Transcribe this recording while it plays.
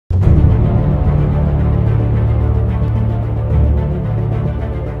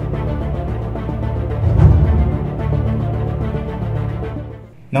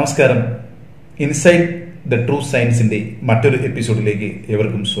നമസ്കാരം. Inside the true സയൻസിന്റെ മറ്റൊരു എപ്പിസോഡിലേക്ക്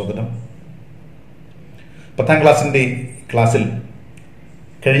ഏവർക്കും സ്വാഗതം. 10ാം ക്ലാസ്സിന്റെ ക്ലാസ്സിൽ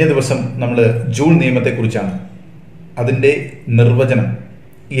കഴിഞ്ഞ ദിവസം നമ്മൾ ജൂൾ നിയമത്തെക്കുറിച്ചാണ്, അതിൻ്റെ നിർവചനം,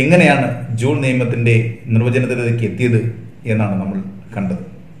 എങ്ങനെയാണ് ജൂൾ നിയമത്തിൻ്റെ നിർവചനത്തിലേക്ക് എത്തിയത് എന്നാണ് നമ്മൾ കണ്ടത്.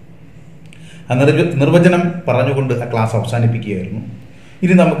 ആ നിർവചനം പറഞ്ഞുകൊണ്ട് ആ ക്ലാസ് അവസാനിപ്പിക്കുകയായിരുന്നു.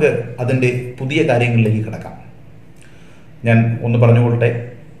 ഇനി നമുക്ക് അതിൻ്റെ പുതിയ കാര്യങ്ങളിലേക്ക് കടക്കാം. ഞാൻ ഒന്ന് പറഞ്ഞുകൊള്ളട്ടെ,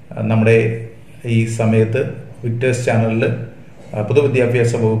 നമ്മുടെ ഈ സമയത്ത് വിക്ടേഴ്സ് ചാനലിൽ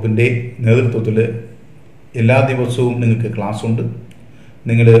പൊതുവിദ്യാഭ്യാസ വകുപ്പിൻ്റെ നേതൃത്വത്തിൽ എല്ലാ ദിവസവും നിങ്ങൾക്ക് ക്ലാസ് ഉണ്ട്.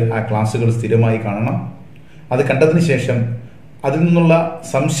 നിങ്ങൾ ആ ക്ലാസ്സുകൾ സ്ഥിരമായി കാണണം. അത് കണ്ടതിന് ശേഷം അതിൽ നിന്നുള്ള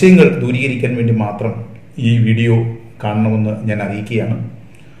സംശയങ്ങൾ ദൂരീകരിക്കാൻ വേണ്ടി മാത്രം ഈ വീഡിയോ കാണണമെന്ന് ഞാൻ അറിയിക്കുകയാണ്.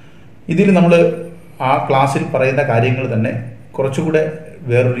 ഇതിൽ നമ്മൾ ആ ക്ലാസ്സിൽ പറയുന്ന കാര്യങ്ങൾ തന്നെ കുറച്ചുകൂടെ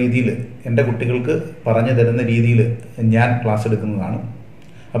വേറൊരു രീതിയിൽ എൻ്റെ കുട്ടികൾക്ക് പറഞ്ഞു തരുന്ന രീതിയിൽ ഞാൻ ക്ലാസ് എടുക്കുന്നതാണ്.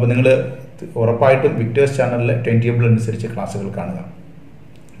 അപ്പോൾ നിങ്ങൾ ഉറപ്പായിട്ടും വിക്ടേഴ്സ് ചാനലിലെ ടൈം ടേബിൾ അനുസരിച്ച് ക്ലാസ്സുകൾ കാണുക.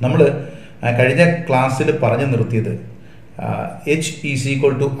 നമ്മൾ കഴിഞ്ഞ ക്ലാസ്സിൽ പറഞ്ഞു നിർത്തിയത്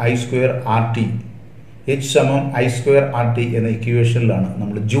H=I²RT, H=I²RT എന്ന ഇക്വേഷനിലാണ്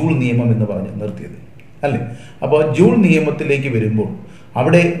നമ്മൾ ജൂൾ നിയമം എന്ന് പറഞ്ഞ് നിർത്തിയത്, അല്ലേ? അപ്പോൾ ജൂൾ നിയമത്തിലേക്ക് വരുമ്പോൾ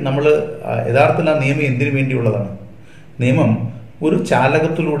അവിടെ നമ്മൾ യഥാർത്ഥത്തിൽ ആ നിയമം എന്തിനു വേണ്ടിയുള്ളതാണ്? നിയമം ഒരു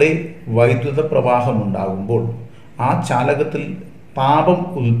ചാലകത്തിലൂടെ വൈദ്യുത പ്രവാഹം ഉണ്ടാകുമ്പോൾ ആ ചാലകത്തിൽ താപം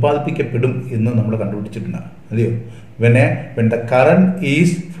ഉൽപ്പാദിപ്പിക്കപ്പെടും എന്ന് നമ്മൾ കണ്ടുപിടിച്ചിട്ടുണ്ട്, അല്ലയോ? When the current is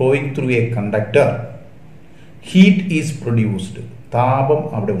flowing through a conductor, heat is produced. താപം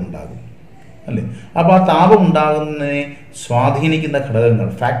അവിടെ ഉണ്ടാകും, അല്ലേ? അപ്പോൾ ആ താപം ഉണ്ടാകുന്നതിനെ സ്വാധീനിക്കുന്ന ഘടകങ്ങൾ,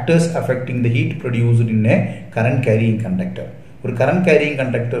 factors affecting the heat produced in A current carrying conductor. ഒരു കറന്റ് ക്യാരിയിങ്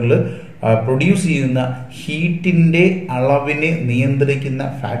കണ്ടക്ടറിൽ പ്രൊഡ്യൂസ് ചെയ്യുന്ന ഹീറ്റിൻ്റെ അളവിനെ നിയന്ത്രിക്കുന്ന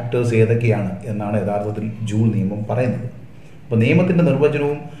ഫാക്ടേഴ്സ് ഏതൊക്കെയാണ് എന്നാണ് യഥാർത്ഥത്തിൽ ജൂൾ നിയമം പറയുന്നത്. അപ്പോൾ നിയമത്തിൻ്റെ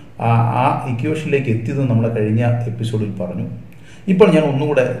നിർവചനവും ആ ഇക്വേഷനിലേക്ക് എത്തിയതും നമ്മൾ കഴിഞ്ഞ എപ്പിസോഡിൽ പറഞ്ഞു. ഇപ്പോൾ ഞാൻ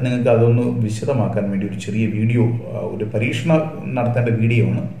ഒന്നുകൂടെ നിങ്ങൾക്ക് അതൊന്ന് വിശദമാക്കാൻ വേണ്ടി ഒരു ചെറിയ വീഡിയോ, ഒരു പരീക്ഷണം നടത്തേണ്ട വീഡിയോ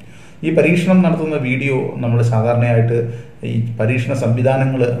ആണ്. ഈ പരീക്ഷണം നടത്തുന്ന വീഡിയോ നമ്മൾ സാധാരണയായിട്ട് ഈ പരീക്ഷണ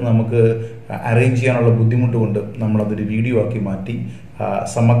സംവിധാനങ്ങൾ നമുക്ക് അറേഞ്ച് ചെയ്യാനുള്ള ബുദ്ധിമുട്ട് കൊണ്ട് നമ്മളതൊരു വീഡിയോ ആക്കി മാറ്റി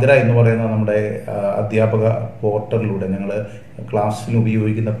സമഗ്ര എന്ന് പറയുന്ന നമ്മുടെ അധ്യാപക പോർട്ടലിലൂടെ, ഞങ്ങൾ ക്ലാസ്സിന്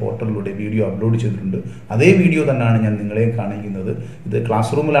ഉപയോഗിക്കുന്ന പോർട്ടലിലൂടെ വീഡിയോ അപ്ലോഡ് ചെയ്തിട്ടുണ്ട്. അതേ വീഡിയോ തന്നെയാണ് ഞാൻ നിങ്ങളെയും കാണിക്കുന്നത്. ഇത്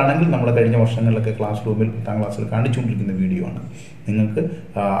ക്ലാസ് റൂമിലാണെങ്കിൽ നമ്മൾ കഴിഞ്ഞ വർഷങ്ങളിലൊക്കെ ക്ലാസ് റൂമിൽ 10ാം ക്ലാസ്സിൽ കാണിച്ചുകൊണ്ടിരിക്കുന്ന വീഡിയോ ആണ്. നിങ്ങൾക്ക്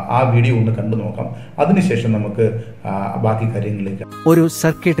ആ വീഡിയോ ഒന്ന് കണ്ടു നോക്കാം. അതിനുശേഷം നമുക്ക് ബാക്കി കാര്യങ്ങളിലേക്ക്. ഒരു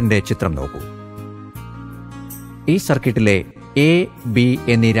സർക്യൂട്ടിന്റെ ചിത്രം നോക്കൂ. ഈ സർക്യൂട്ടിലെ എ, ബി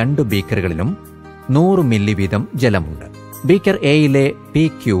എന്നീ 2 ബീക്കറുകളിലും 100 മില്ലി വീതം ജലമുണ്ട്. ബീക്കർ എയിലെ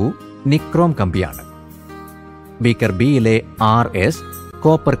PQ നിക്രോം കമ്പിയാണ്. ബീക്കർ ബിയിലെ RS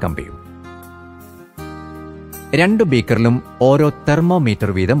കോപ്പർ കമ്പിയും. 2 ബീക്കറിലും ഓരോ തെർമോമീറ്റർ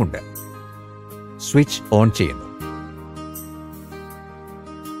വീതമുണ്ട്. സ്വിച്ച് ഓൺ ചെയ്യുന്നു.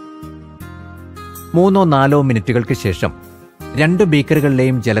 3-4 മിനിറ്റുകൾക്ക് ശേഷം 2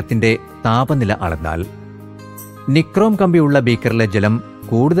 ബീക്കറുകളിലെയും ജലത്തിന്റെ താപനില അളന്നാൽ നിക്രോം കമ്പിയുള്ള ബീക്കറിലെ ജലം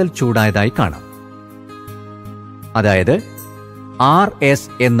കൂടുതൽ ചൂടായതായി കാണാം. അതായത് RS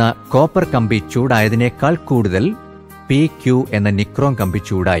എന്ന കോപ്പർ കമ്പി ചൂടായതിനേക്കാൾ കൂടുതൽ PQ എന്ന നിക്രോം കമ്പി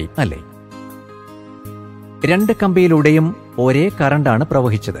ചൂടായി, അല്ലേ? 2 കമ്പിയിലൂടെയും ഒരേ കറണ്ടാണ്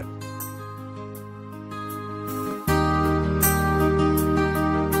പ്രവഹിച്ചത്.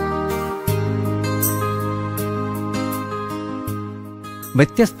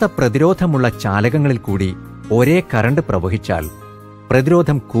 വ്യത്യസ്ത പ്രതിരോധമുള്ള ചാലകങ്ങളിൽ കൂടി ഒരേ കറണ്ട് പ്രവഹിച്ചാൽ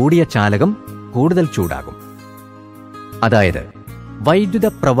പ്രതിരോധം കൂടിയ ചാലകം കൂടുതൽ ചൂടാകും. അതായത് വൈദ്യുത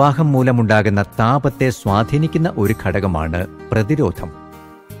പ്രവാഹം മൂലമുണ്ടാകുന്ന താപത്തെ സ്വാധീനിക്കുന്ന ഒരു ഘടകമാണ് പ്രതിരോധം.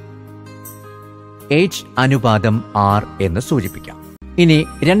 H=R എന്ന് സൂചിപ്പിക്കാം. ഇനി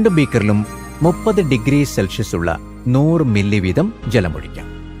 2 ബീക്കറിലും 30 ഡിഗ്രി സെൽഷ്യസ് ഉള്ള 100 മില്ലി വീതം ജലമൊഴിക്കാം.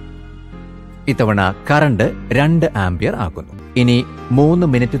 ഇത്തവണ കറണ്ട് 2 ആംപിയർ ആക്കുന്നു. ഇനി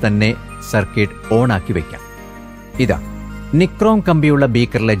 3 മിനിറ്റ് തന്നെ സർക്യൂട്ട് ഓണാക്കി വയ്ക്കാം. ഇതാ, നിക്രോം കമ്പിയുള്ള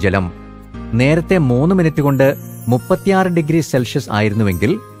ബീക്കറിലെ ജലം നേരത്തെ 3 മിനിറ്റ് കൊണ്ട് 36 ഡിഗ്രി സെൽഷ്യസ്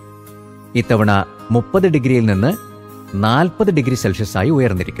ആയിരുന്നുവെങ്കിൽ ഇത്തവണ 30 ഡിഗ്രിയിൽ നിന്ന് 40 ഡിഗ്രി സെൽഷ്യസ് ആയി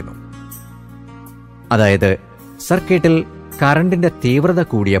ഉയർന്നിരിക്കുന്നു. അതായത് സർക്യൂട്ടിൽ കറണ്ടിന്റെ തീവ്രത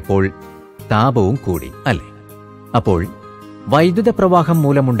കൂടിയപ്പോൾ താപവും കൂടി, അല്ലേ? അപ്പോൾ വൈദ്യുത പ്രവാഹം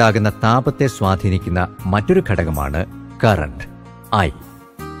മൂലമുണ്ടാകുന്ന താപത്തെ സ്വാധീനിക്കുന്ന മറ്റൊരു ഘടകമാണ് കറണ്ട്, I.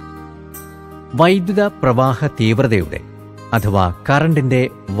 വൈദ്യുത പ്രവാഹ തീവ്രതയുടെ അഥവാ കറണ്ടിന്റെ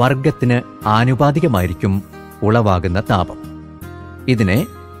വർഗത്തിന് ആനുപാതികമായിരിക്കും ഉളവാകുന്ന താപം. ഇതിനെ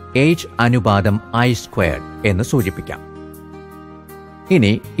H=I² എന്ന് സൂചിപ്പിക്കാം.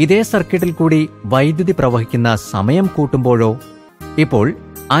 ഇനി ഇതേ സർക്യൂട്ടിൽ കൂടി വൈദ്യുതി പ്രവഹിക്കുന്ന സമയം കൂട്ടുമ്പോഴോ ഇപ്പോൾ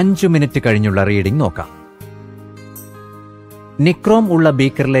 5 മിനിറ്റ് കഴിഞ്ഞുള്ള റീഡിംഗ് നോക്കാം. നിക്രോം ഉള്ള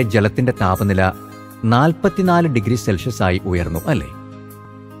ബീക്കറിലെ ജലത്തിന്റെ താപനില 44 ഡിഗ്രി സെൽഷ്യസ് ആയി ഉയർന്നു അല്ലേ?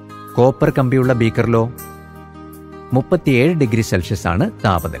 കോപ്പർ കമ്പിയുള്ള ബീക്കറിലോ 37 ഡിഗ്രി സെൽഷ്യസ് ആണ്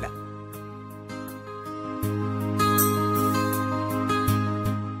താപനില.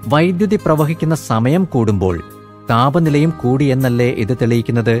 വൈദ്യുതി പ്രവഹിക്കുന്ന സമയം കൂടുമ്പോൾ താപനിലയും കൂടിയെന്നല്ലേ ഇത്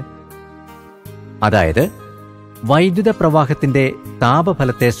തെളിയിക്കുന്നത്? അതായത് വൈദ്യുത പ്രവാഹത്തിന്റെ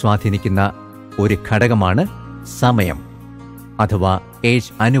താപഫലത്തെ സ്വാധീനിക്കുന്ന ഒരു ഘടകമാണ് സമയം അഥവാ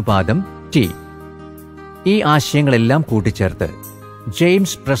ഏജ് അനുപാതം ടി. ഈ ആശയങ്ങളെല്ലാം കൂട്ടിച്ചേർത്ത്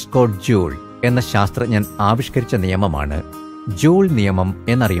ജെയിംസ് പ്രെസ്കോട്ട് ജൂൾ എന്ന ശാസ്ത്രജ്ഞൻ ആവിഷ്കരിച്ച നിയമമാണ് ജൂൾ നിയമം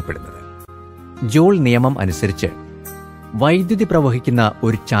എന്നറിയപ്പെടുന്നത്. ജൂൾ നിയമം അനുസരിച്ച് വൈദ്യുതി പ്രവഹിക്കുന്ന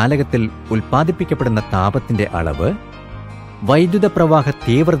ഒരു ചാലകത്തിൽ ഉൽപ്പാദിപ്പിക്കപ്പെടുന്ന താപത്തിന്റെ അളവ് വൈദ്യുത പ്രവാഹ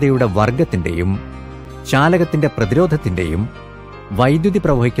തീവ്രതയുടെ വർഗത്തിന്റെയും ചാലകത്തിന്റെ പ്രതിരോധത്തിന്റെയും വൈദ്യുതി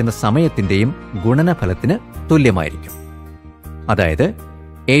പ്രവഹിക്കുന്ന സമയത്തിന്റെയും ഗുണനഫലത്തിന് തുല്യമായിരിക്കും. അതായത്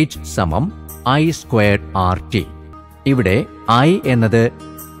H = I²RT. ഇവിടെ I എന്നത്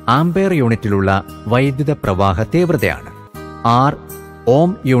ആംപെയർ യൂണിറ്റിലുള്ള വൈദ്യുത പ്രവാഹ തീവ്രതയാണ്, R ഓം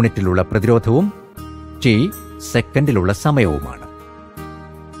യൂണിറ്റിലുള്ള പ്രതിരോധവും T സെക്കൻഡിലുള്ള സമയവുമാണ്.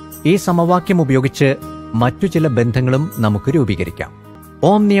 ഈ സമവാക്യം ഉപയോഗിച്ച് മറ്റു ചില ബന്ധങ്ങളും നമുക്ക് രൂപീകരിക്കാം.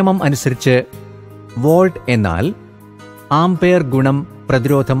 ഓം നിയമം അനുസരിച്ച് വോൾട്ട് എന്നാൽ ആംപെയർ ഗുണം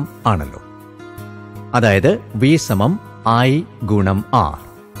പ്രതിരോധം ആണല്ലോ. അതായത് V = I × R.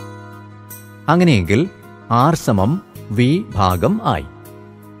 അങ്ങനെയെങ്കിൽ R = V/I,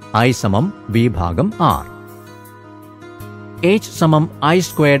 I = V/R. H =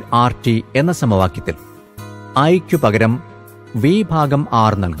 I²RT എന്ന സമവാക്യത്തിൽ ഐക്കു പകരം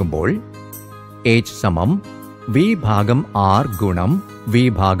V/R നൽകുമ്പോൾ H = V/R ×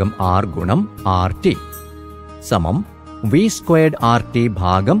 V/R × RT =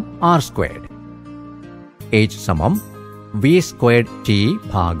 V²RT/R². H =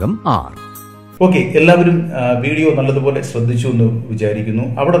 V²T/R. Okay, എല്ലാവരും വീഡിയോ നല്ലതുപോലെ ശ്രദ്ധിച്ചു എന്ന് വിചാരിക്കുന്നു.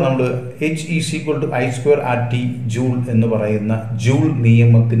 അവിടെ നമ്മൾ H = I²RT ജൂൾ എന്ന് പറയുന്ന ജൂൾ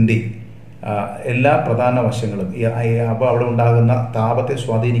നിയമത്തിന്റെ എല്ലാ പ്രധാന വശങ്ങളും, അപ്പോൾ അവിടെ ഉണ്ടാകുന്ന താപത്തെ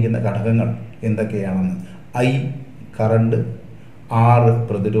സ്വാധീനിക്കുന്ന ഘടകങ്ങൾ എന്തൊക്കെയാണെന്ന്, I കറണ്ട്, R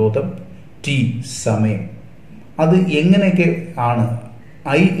പ്രതിരോധം, T സമയം, അത് എങ്ങനെയൊക്കെ ആണ്.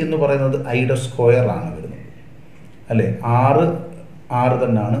 I എന്ന് പറയുന്നത് I-യുടെ സ്ക്വയർ ആണ് വരുന്നത് അല്ലേ? R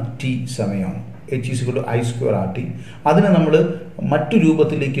തന്നെയാണ്, T സമയമാണ്. H = I²RT. അതിനെ നമ്മൾ മറ്റു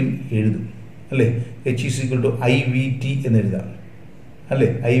രൂപത്തിലേക്കും എഴുതും അല്ലേ? H = IVT എന്ന് എഴുതാം അല്ലേ?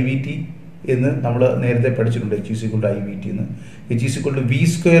 IVT എന്ന് നമ്മൾ നേരത്തെ പഠിച്ചിട്ടുണ്ട്. H = IVT എന്ന്. H =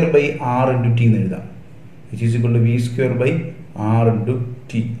 V²/R × T എന്ന് എഴുതാം. H = V²/R ×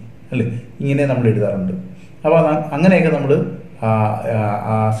 T അല്ലേ? ഇങ്ങനെ നമ്മൾ എഴുതാറുണ്ട്. അപ്പോൾ അങ്ങനെയൊക്കെ നമ്മൾ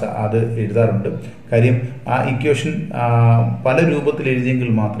അത് എഴുതാറുണ്ട്. കാര്യം ആ ഇക്വേഷൻ പല രൂപത്തിൽ എഴുതിയെങ്കിൽ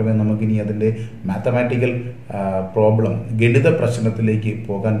മാത്രമേ നമുക്കിനി അതിൻ്റെ മാത്തമാറ്റിക്കൽ പ്രോബ്ലം, ഗണിത പ്രശ്നത്തിലേക്ക്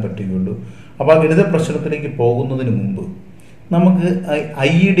പോകാൻ പറ്റുകയുള്ളൂ. അപ്പോൾ ആ ഗണിത പ്രശ്നത്തിലേക്ക് പോകുന്നതിന് മുമ്പ് നമുക്ക്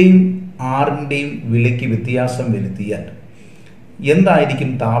ഐയുടെയും ആറിൻ്റെയും വിലയ്ക്ക് വ്യത്യാസം വരുത്തിയാൽ എന്തായിരിക്കും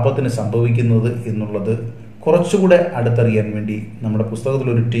താപത്തിന് സംഭവിക്കുന്നത് എന്നുള്ളത് കുറച്ചുകൂടെ അടുത്തറിയാൻ വേണ്ടി നമ്മുടെ പുസ്തകത്തിൽ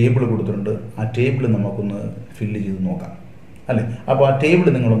ഒരു ടേബിൾ കൊടുത്തിട്ടുണ്ട്. ആ ടേബിൾ നമുക്കൊന്ന് ഫില്ല് ചെയ്ത് നോക്കാം അല്ലേ? അപ്പോൾ ആ ടേബിൾ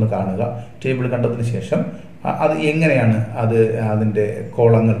നിങ്ങളൊന്ന് കാണുക. ടേബിൾ കണ്ടതിന് ശേഷം അത് എങ്ങനെയാണ് അതിൻ്റെ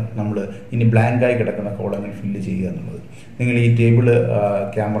കോളങ്ങൾ നമ്മൾ ഇനി ബ്ലാങ്കായി കിടക്കുന്ന കോളങ്ങൾ ഫില്ല് ചെയ്യുക എന്നുള്ളത്. നിങ്ങൾ ഈ ടേബിൾ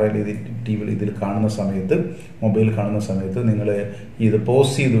ക്യാമറയിൽ ഇതിൽ കാണുന്ന സമയത്ത്, മൊബൈൽ കാണുന്ന സമയത്ത് നിങ്ങൾ ഇത്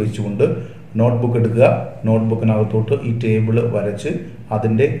പോസ് ചെയ്ത് വെച്ചുകൊണ്ട് നോട്ട്ബുക്ക് എടുക്കുക. നോട്ട്ബുക്കിനകത്തോട്ട് ഈ ടേബിൾ വരച്ച്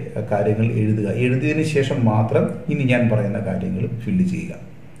അതിൻ്റെ കാര്യങ്ങൾ എഴുതുക. എഴുതിയതിന് ശേഷം മാത്രം ഇനി ഞാൻ പറയുന്ന കാര്യങ്ങൾ ഫില്ല് ചെയ്യുക.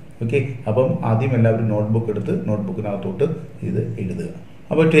 ഓക്കെ, അപ്പം ആദ്യം എല്ലാവരും നോട്ട്ബുക്ക് എടുത്ത് നോട്ട്ബുക്കിനകത്തോട്ട് ഇത് എഴുതുക.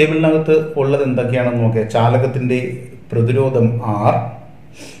 അപ്പോൾ ടേബിളിനകത്ത് ഉള്ളത് എന്തൊക്കെയാണെന്ന് നോക്കിയാൽ, ചാലകത്തിൻ്റെ പ്രതിരോധം R,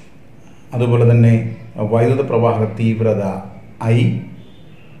 അതുപോലെ തന്നെ വൈദ്യുത പ്രവാഹ തീവ്രത I,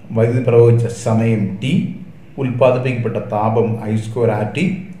 വൈദ്യുതി പ്രവഹിച്ച സമയം T, ഉൽപ്പാദിപ്പിക്കപ്പെട്ട താപം I²RT,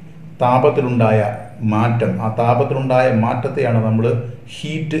 താപത്തിലുണ്ടായ മാറ്റം, ആ താപത്തിലുണ്ടായ മാറ്റത്തെയാണ് നമ്മൾ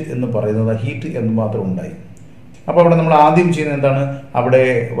ഹീറ്റ് എന്ന് പറയുന്നത്. ഹീറ്റ് എന്ന് മാത്രം ഉണ്ടായി. അപ്പോൾ അവിടെ നമ്മൾ ആദ്യം ചെയ്യുന്നത് എന്താണ്? അവിടെ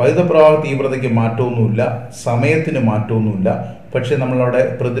വൈദ്യുത പ്രവാഹ തീവ്രതയ്ക്ക് മാറ്റമൊന്നുമില്ല, സമയത്തിന് മാറ്റമൊന്നുമില്ല. പക്ഷെ നമ്മളവിടെ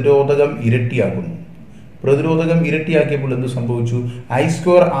പ്രതിരോധകം ഇരട്ടിയാക്കുന്നു. പ്രതിരോധകം ഇരട്ടിയാക്കിയപ്പോൾ എന്ത് സംഭവിച്ചു?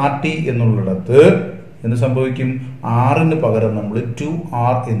 I²RT എന്നുള്ളിടത്ത് എന്ത് സംഭവിക്കും? R-ന് പകരം നമ്മൾ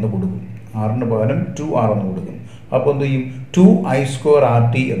 2R എന്ന് കൊടുക്കും. R-ന് പകരം 2R എന്ന് കൊടുക്കും. അപ്പോൾ എന്ത് ചെയ്യും?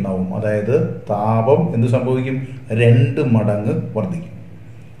 2I²RT എന്നാവും. അതായത് താപം എന്ത് സംഭവിക്കും? 2 മടങ്ങ് വർദ്ധിക്കും.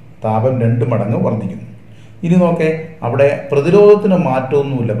 താപം 2 മടങ്ങ് വർദ്ധിക്കും. ഇനി നോക്കേ, അവിടെ പ്രതിരോധത്തിന്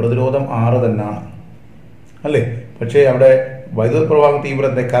മാറ്റമൊന്നുമില്ല. പ്രതിരോധം R തന്നെയാണ് അല്ലേ? പക്ഷേ അവിടെ വൈദ്യുത പ്രവാഹ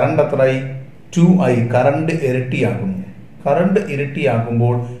തീവ്രത കറണ്ട് എത്രയായി? 2I. കറണ്ട് ഇരട്ടിയാക്കുന്നു. കറണ്ട്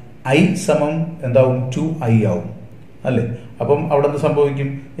ഇരട്ടിയാക്കുമ്പോൾ I സമം എന്താവും? 2I ആവും അല്ലേ? അപ്പം അവിടെ എന്ത് സംഭവിക്കും?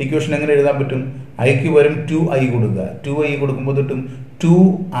 ഇക്വേഷൻ എങ്ങനെ എഴുതാൻ പറ്റും? ഐക്ക് വരും 2I കൊടുക്കുക. 2I കൊടുക്കുമ്പോൾ കിട്ടും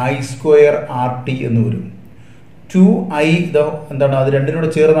 2I² RT എന്ന് വരും. 2I എന്താണ്? അത് രണ്ടിനോട്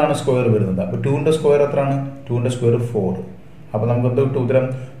ചേർന്നാണ് സ്ക്വയർ വരുന്നത്. അപ്പോൾ 2ന്റെ സ്ക്വയർ എത്രയാണ്? 2ന്റെ സ്ക്വയർ 4. അപ്പോൾ നമുക്ക് എന്ത് കിട്ടും? ഉത്തരം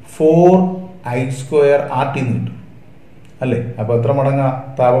 4I² RT എന്ന് കിട്ടും അല്ലേ? അപ്പോൾ എത്ര മടങ്ങാ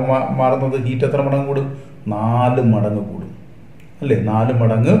താപം മാറുന്നത്? ഹീറ്റ് എത്ര മടങ്ങ് കൂടും? 4 മടങ്ങ് കൂടും അല്ലേ? 4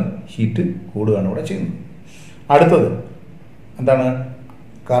 മടങ്ങ് ഹീറ്റ് കൂടുകയാണ് ഇവിടെ ചെയ്യുന്നത്. അടുത്തത് എന്താണ്?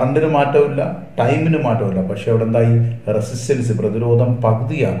 കറണ്ടിന് മാറ്റമില്ല, ടൈമിന് മാറ്റമില്ല. പക്ഷെ അവിടെ എന്തായി? റെസിസ്റ്റൻസ് പ്രതിരോധം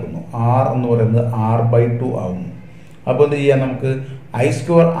പകുതിയാക്കുന്നു. R എന്ന് പറയുന്നത് R/2 ആകുന്നു. അപ്പോൾ എന്ത് ചെയ്യാം? നമുക്ക്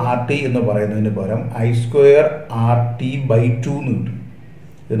I² RT എന്ന് പറയുന്നതിന് പകരം I² RT/2 എന്ന് കിട്ടും.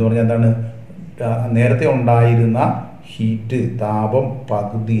 എന്ന് പറഞ്ഞാൽ എന്താണ്? നേരത്തെ ഉണ്ടായിരുന്ന ഹീറ്റ് താപം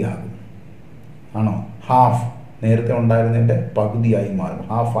പകുതിയാകും. ആണോ? ഹാഫ്. നേരത്തെ ഉണ്ടായിരുന്നതിൻ്റെ പകുതിയായി മാറും,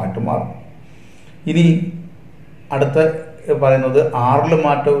 ഹാഫായിട്ട് മാറും. ഇനി അടുത്ത പറയുന്നത് ആറിൽ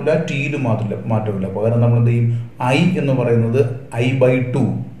മാറ്റമില്ല, ടിയിൽ മാറ്റമില്ല. പകരം നമ്മൾ എന്ത് ചെയ്യും? I എന്ന് പറയുന്നത് I/2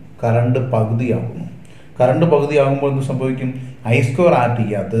 കറണ്ട് പകുതിയാകുന്നു. കറണ്ട് പകുതിയാകുമ്പോൾ എന്ത് സംഭവിക്കും? I²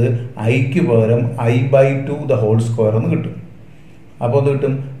 RTക്കകത്ത് ഐക്ക് പകരം I/2² എന്ന് കിട്ടും. അപ്പോൾ എന്ത്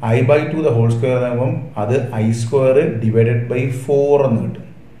കിട്ടും? I/2² ആകുമ്പം അത് I² ഡിവൈഡഡ് ബൈ 4 എന്ന് കിട്ടും.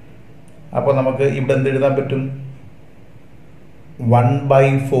 അപ്പോൾ നമുക്ക് ഇവിടെ എന്ത് എഴുതാൻ പറ്റും?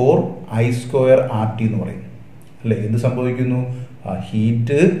 1/4 I² RT എന്ന് പറയും അല്ലേ? എന്ത് സംഭവിക്കുന്നു?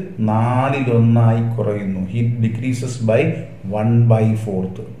 ഹീറ്റ് 4/1 കുറയുന്നു. Heat decreases by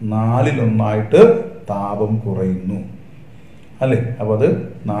 1/4. 4/1 താപം കുറയുന്നു അല്ലേ? അപ്പോൾ അത്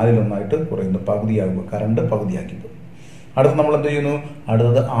 4/1 കുറയുന്നു, പകുതിയാകുമ്പോൾ കറണ്ട് പകുതിയാക്കിപ്പോൾ. അടുത്ത് നമ്മൾ എന്ത് ചെയ്യുന്നു?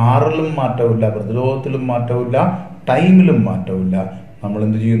 അടുത്തത് ആറിലും മാറ്റമില്ല, പ്രതിരോധത്തിലും മാറ്റമില്ല, ടൈമിലും മാറ്റമില്ല. നമ്മൾ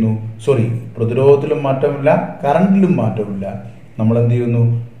എന്ത് ചെയ്യുന്നു? പ്രതിരോധത്തിലും മാറ്റമില്ല, കറണ്ടിലും മാറ്റമില്ല. നമ്മൾ എന്ത് ചെയ്യുന്നു?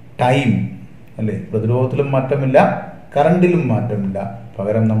 ടൈം അല്ലേ? പ്രതിരോധത്തിലും മാറ്റമില്ല, കറണ്ടിലും മാറ്റമില്ല.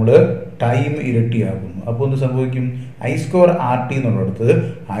 പകരം നമ്മൾ ടൈം ഇരട്ടിയാകുന്നു. അപ്പോൾ എന്ത് സംഭവിക്കും? I² RT എന്നുള്ളിടത്ത്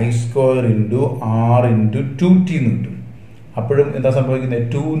I² × R × 2T എന്ന് കിട്ടും. അപ്പോഴും എന്താ സംഭവിക്കുന്നത്?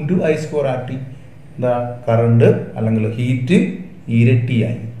 2 × I² RT. എന്താ? കറണ്ട് അല്ലെങ്കിൽ ഹീറ്റ്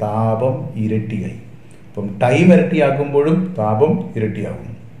ഇരട്ടിയായി, താപം ഇരട്ടിയായി. അപ്പം ടൈം ഇരട്ടിയാക്കുമ്പോഴും താപം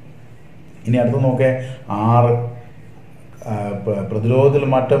ഇരട്ടിയാകുന്നു. ഇനി അടുത്ത് നോക്കേ. R പ്രതിരോധത്തിൽ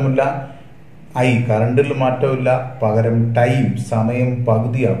മാറ്റമില്ല, I കറണ്ടിൽ മാറ്റമില്ല, പകരം ടൈം സമയം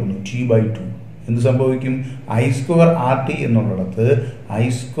പകുതിയാക്കുന്നു, T/2. എന്ത് സംഭവിക്കും? I² RT എന്നുള്ളിടത്ത് I²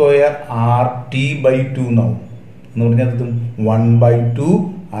 RT/2 എന്നാവും. എന്ന് പറഞ്ഞാൽ 1/2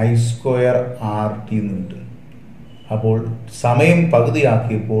 I² RT എന്ന് കിട്ടും. അപ്പോൾ സമയം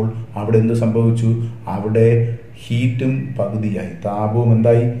പകുതിയാക്കിയപ്പോൾ അവിടെ എന്ത് സംഭവിച്ചു? അവിടെ ഹീറ്റും പകുതിയായി, താപവും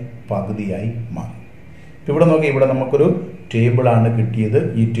എന്തായി? പകുതിയായി മാറി. ഇവിടെ നോക്കി, ഇവിടെ നമുക്കൊരു ടേബിളാണ് കിട്ടിയത്.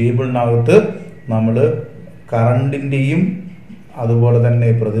 ഈ ടേബിളിനകത്ത് നമ്മൾ കറണ്ടിൻ്റെയും അതുപോലെ തന്നെ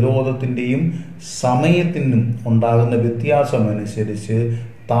പ്രതിരോധത്തിൻ്റെയും സമയത്തിനും ഉണ്ടാകുന്ന വ്യത്യാസമനുസരിച്ച്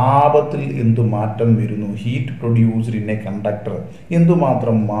താപത്തിൽ എന്തു മാറ്റം വരുന്നു, heat produced in A conductor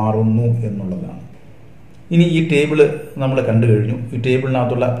എന്തുമാത്രം മാറുന്നു എന്നുള്ളതാണ്. ഇനി ഈ ടേബിള് നമ്മൾ കണ്ടു കഴിഞ്ഞു. ഈ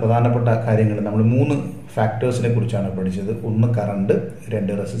ടേബിളിനകത്തുള്ള പ്രധാനപ്പെട്ട കാര്യങ്ങൾ നമ്മൾ 3 ഫാക്ടേഴ്സിനെ കുറിച്ചാണ് പഠിച്ചത്. 1 കറണ്ട്,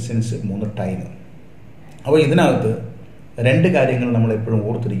 2 റെസിസ്റ്റൻസ്, 3 ടൈം. അപ്പോൾ ഇതിനകത്ത് 2 കാര്യങ്ങൾ നമ്മൾ എപ്പോഴും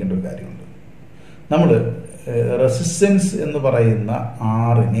ഓർത്തിരിക്കേണ്ട ഒരു കാര്യമുണ്ട്. നമ്മൾ റെസിസ്റ്റൻസ് എന്ന് പറയുന്ന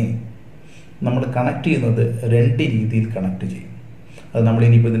ആറിനെ നമ്മൾ കണക്ട് ചെയ്യുന്നത് 2 രീതിയിൽ കണക്ട് ചെയ്യും. അത് നമ്മൾ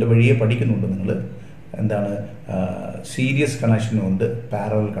ഇനിയിപ്പോൾ ഇതിൻ്റെ വഴിയെ പഠിക്കുന്നുണ്ട്. നിങ്ങൾ എന്താണ്? സീരീസ് കണക്ഷനും ഉണ്ട്,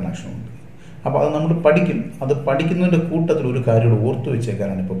 പാരലൽ കണക്ഷനും ഉണ്ട്. അപ്പോൾ അത് നമ്മൾ പഠിക്കും. അത് പഠിക്കുന്നതിൻ്റെ കൂട്ടത്തിൽ ഒരു കാര്യം ഓർത്ത്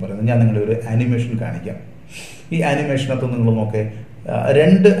വെച്ചേക്കാനാണ് ഇപ്പോൾ പറയുന്നത്. ഞാൻ നിങ്ങളെ ഒരു ആനിമേഷൻ കാണിക്കാം. ഈ ആനിമേഷനകത്ത് നിങ്ങൾ നോക്കേ,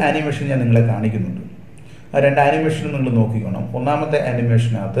 2 ആനിമേഷൻ ഞാൻ നിങ്ങളെ കാണിക്കുന്നുണ്ട്. ആ 2 ആനിമേഷനും നിങ്ങൾ നോക്കിക്കോണം. ഒന്നാമത്തെ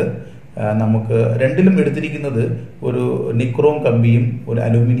ആനിമേഷനകത്ത് നമുക്ക് 2ലും എടുത്തിരിക്കുന്നത് ഒരു നിക്രോം കമ്പിയും ഒരു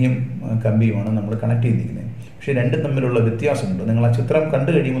അലൂമിനിയം കമ്പിയുമാണ് നമ്മൾ കണക്ട് ചെയ്തിരിക്കുന്നത്. പക്ഷേ 2 തമ്മിലുള്ള വ്യത്യാസമുണ്ട്. നിങ്ങൾ ആ ചിത്രം കണ്ടു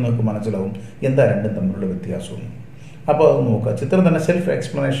കഴിയുമ്പോൾ നിങ്ങൾക്ക് മനസ്സിലാവും എന്താ 2 തമ്മിലുള്ള വ്യത്യാസവും. അപ്പോൾ അത് നോക്കുക. ചിത്രം തന്നെ സെൽഫ്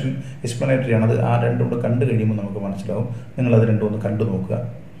എക്സ്പ്ലനേറ്ററി ആണ്. അത് ആ 2 കൂടെ കണ്ടു കഴിയുമ്പോൾ നമുക്ക് മനസ്സിലാവും. നിങ്ങളത് 2 ഒന്ന് കണ്ടു നോക്കുക.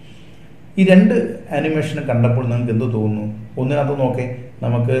 ഈ 2 ആനിമേഷനും കണ്ടപ്പോൾ നിങ്ങൾക്ക് എന്ത് തോന്നുന്നു? ഒന്നിനകത്ത് നോക്കേ,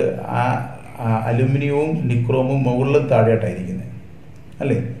 നമുക്ക് ആ അലുമിനിയവും നിക്രോമും മുകളിലും താഴെയായിട്ടായിരിക്കുന്നത്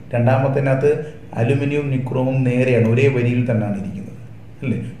അല്ലേ? രണ്ടാമത്തേനകത്ത് അലുമിനിയവും നിക്രോമും നേരെയാണ്, ഒരേ വരിയിൽ തന്നെയാണ് ഇരിക്കുന്നത്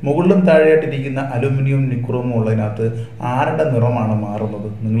അല്ലേ? മുകളിലും താഴെയായിട്ടിരിക്കുന്ന അലുമിനിയവും നിക്രോമും ഉള്ളതിനകത്ത് ആരുടെ നിറമാണ് മാറുന്നത്?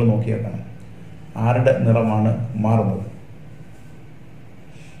 നിങ്ങൾ നോക്കിയാൽ കാണാം. ആരുടെ നിറമാണ് മാറുന്നത്?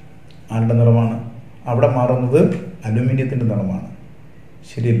 ആരുടെ നിറമാണ് അവിടെ മാറുന്നത്? അലുമിനിയത്തിൻ്റെ നിറമാണ്.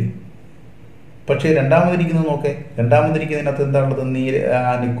 ശരിയല്ലേ? പക്ഷേ രണ്ടാമതിരിക്കുന്നത് നോക്കേ, രണ്ടാമതിരിക്കുന്നതിനകത്ത് എന്താണുള്ളത്?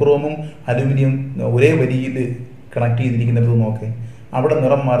 നിക്രോമും അലുമിനിയം ഒരേ വരിയിൽ കണക്ട് ചെയ്തിരിക്കുന്നത് നോക്കേ. അവിടെ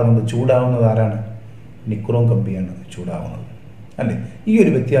നിറം മാറുന്നത്, ചൂടാവുന്നത് ആരാണ്? നിക്രോം കമ്പിയാണ് ചൂടാവുന്നത്, അല്ലേ? ഈ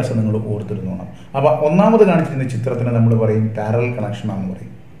ഒരു വ്യത്യാസം നിങ്ങൾ ഓർത്തിരുന്നോണം. അപ്പോൾ ഒന്നാമത് കാണിച്ചിരിക്കുന്ന ചിത്രത്തിന് നമ്മൾ പറയും പാരലൽ കണക്ഷനാണെന്ന്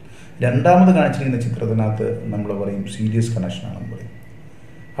പറയും. രണ്ടാമത് കാണിച്ചിരിക്കുന്ന ചിത്രത്തിനകത്ത് നമ്മൾ പറയും സീരീസ് കണക്ഷനാണെന്ന് പറയും.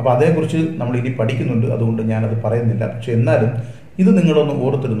 അപ്പോൾ അതേക്കുറിച്ച് നമ്മൾ ഇനി പഠിക്കുന്നുണ്ട്, അതുകൊണ്ട് ഞാനത് പറയുന്നില്ല. പക്ഷെ എന്നാലും ഇത് നിങ്ങളൊന്ന്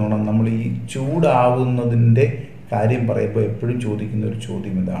ഓർത്തിരുന്നോണം. നമ്മൾ ഈ ചൂടാവുന്നതിൻ്റെ കാര്യം പറയുമ്പോൾ എപ്പോഴും ചോദിക്കുന്ന ഒരു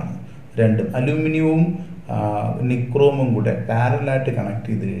ചോദ്യം ഇതാണ്. രണ്ടും അലൂമിനിയവും നിക്രോമും കൂടെ പാരലായിട്ട് കണക്ട്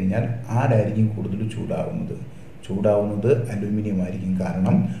ചെയ്ത് കഴിഞ്ഞാൽ ആരായിരിക്കും കൂടുതൽ ചൂടാവുന്നത്? ചൂടാവുന്നത് അലൂമിനിയം ആയിരിക്കും.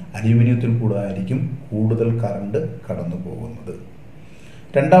 കാരണം അലൂമിനിയത്തിൽ കൂടെ ആയിരിക്കും കൂടുതൽ കറണ്ട് കടന്നു പോകുന്നത്.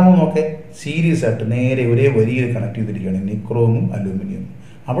 രണ്ടാമത് നോക്കെ, സീരീസ് ആയിട്ട് നേരെ ഒരേ വരിയിൽ കണക്ട് ചെയ്തിരിക്കുകയാണ് നിക്രോമും അലൂമിനിയം.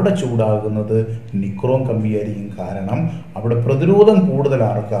 അവിടെ ചൂടാകുന്നത് നിക്രോം കമ്പിയായിരിക്കും. കാരണം അവിടെ പ്രതിരോധം കൂടുതൽ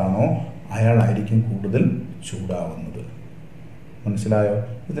ആർക്കാണോ അയാളായിരിക്കും കൂടുതൽ ചൂടാവുന്നത്. മനസ്സിലായോ?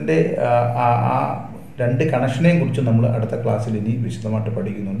 ഇതിൻ്റെ ആ രണ്ട് കണക്ഷനെയും കുറിച്ച് നമ്മൾ അടുത്ത ക്ലാസ്സിൽ ഇനി വിശദമായിട്ട്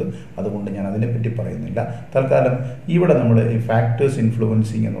പഠിക്കുന്നുണ്ട്. അതുകൊണ്ട് ഞാൻ അതിനെപ്പറ്റി പറയുന്നില്ല. തൽക്കാലം ഇവിടെ നമ്മൾ ഈ ഫാക്ടേഴ്സ്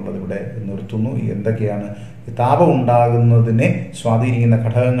ഇൻഫ്ലുവൻസിങ് എന്നുള്ളത് ഇവിടെ നിർത്തുന്നു. എന്തൊക്കെയാണ് താപം ഉണ്ടാകുന്നതിനെ സ്വാധീനിക്കുന്ന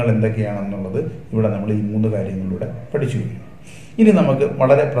ഘടകങ്ങൾ എന്തൊക്കെയാണെന്നുള്ളത് ഇവിടെ നമ്മൾ ഈ 3 കാര്യങ്ങളിലൂടെ പഠിച്ചു കഴിഞ്ഞു. ഇനി നമുക്ക്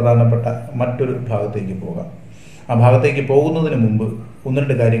വളരെ പ്രധാനപ്പെട്ട മറ്റൊരു ഭാഗത്തേക്ക് പോകാം. ആ ഭാഗത്തേക്ക് പോകുന്നതിന് മുമ്പ്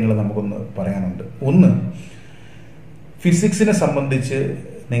 1-2 കാര്യങ്ങൾ നമുക്കൊന്ന് പറയാനുണ്ട്. ഒന്ന്, ഫിസിക്സിനെ സംബന്ധിച്ച്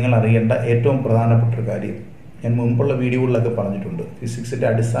നിങ്ങൾ അറിയേണ്ട ഏറ്റവും പ്രധാനപ്പെട്ട ഒരു കാര്യം, ഞാൻ മുമ്പുള്ള വീഡിയോകളിലൊക്കെ പറഞ്ഞിട്ടുണ്ട്, ഫിസിക്സിൻ്റെ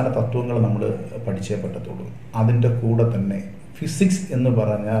അടിസ്ഥാന തത്വങ്ങൾ നമ്മൾ പഠിച്ചേ പറ്റത്തുള്ളൂ. അതിൻ്റെ കൂടെ തന്നെ ഫിസിക്സ് എന്ന്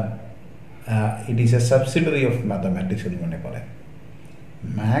പറഞ്ഞാൽ it is A subsidiary of mathematics എന്ന് വേണമെങ്കിൽ പറയാം.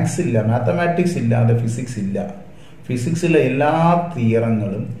 മാത്സ് ഇല്ല, മാത്തമാറ്റിക്സ് ഇല്ലാതെ ഫിസിക്സ് ഇല്ല. ഫിസിക്സിലെ എല്ലാ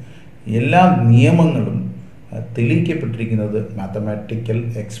തിയറങ്ങളും എല്ലാ നിയമങ്ങളും തെളിയിക്കപ്പെട്ടിരിക്കുന്നത് മാത്തമാറ്റിക്കൽ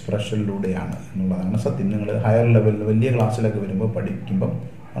എക്സ്പ്രഷനിലൂടെയാണ് എന്നുള്ളതാണ് സത്യം. നിങ്ങൾ ഹയർ ലെവലിൽ വലിയ ക്ലാസ്സിലൊക്കെ വരുമ്പോൾ പഠിക്കുമ്പം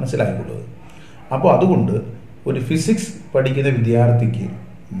മനസ്സിലായിക്കൊള്ളുന്നത്. അപ്പോൾ അതുകൊണ്ട് ഒരു ഫിസിക്സ് പഠിക്കുന്ന വിദ്യാർത്ഥിക്ക്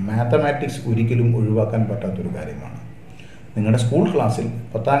മാത്തമാറ്റിക്സ് ഒരിക്കലും ഒഴിവാക്കാൻ പറ്റാത്തൊരു കാര്യമാണ്. നിങ്ങളുടെ സ്കൂൾ ക്ലാസ്സിൽ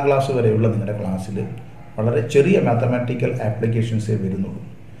 10ാം ക്ലാസ് വരെയുള്ള നിങ്ങളുടെ ക്ലാസ്സിൽ വളരെ ചെറിയ മാത്തമാറ്റിക്കൽ ആപ്ലിക്കേഷൻസേ വരുന്നുള്ളൂ.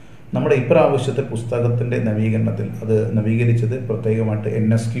 നമ്മുടെ ഇപ്രാവശ്യത്തെ പുസ്തകത്തിൻ്റെ നവീകരണത്തിൽ അത് നവീകരിച്ചത് പ്രത്യേകമായിട്ട്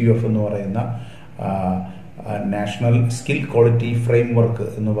NSQF എന്ന് പറയുന്ന നാഷണൽ സ്കിൽ ക്വാളിറ്റി ഫ്രെയിംവർക്ക്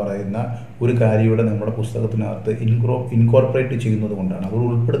എന്ന് പറയുന്ന ഒരു കാര്യയുടെ നമ്മുടെ പുസ്തകത്തിനകത്ത് ഇൻകോർപ്പറേറ്റ് ചെയ്യുന്നത് കൊണ്ടാണ്, അത്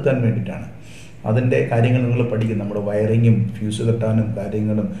ഉൾപ്പെടുത്താൻ വേണ്ടിയിട്ടാണ്. അതിൻ്റെ കാര്യങ്ങൾ നിങ്ങൾ പഠിക്കും. നമ്മുടെ വയറിങ്ങും ഫ്യൂസ് കെട്ടാനും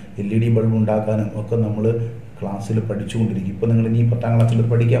കാര്യങ്ങളും LED ബൾബ് ഉണ്ടാക്കാനും ഒക്കെ നമ്മൾ ക്ലാസ്സിൽ പഠിച്ചുകൊണ്ടിരിക്കും. ഇപ്പോൾ നിങ്ങൾ ഇനി 10ാം ക്ലാസ്സിൽ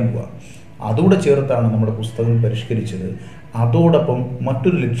പഠിക്കാൻ പോവുക. അതുകൂടെ ചേർത്താണ് നമ്മുടെ പുസ്തകം പരിഷ്കരിച്ചത്. അതോടൊപ്പം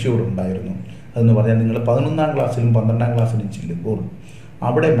മറ്റൊരു ലക്ഷ്യവും ഉണ്ടായിരുന്നു. അതെന്ന് പറഞ്ഞാൽ നിങ്ങൾ 11ാം ക്ലാസ്സിലും 12ാം ക്ലാസ്സിലും ചെല്ലുമ്പോൾ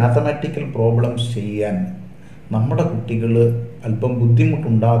അവിടെ മാത്തമാറ്റിക്കൽ പ്രോബ്ലംസ് ചെയ്യാൻ നമ്മുടെ കുട്ടികൾ അല്പം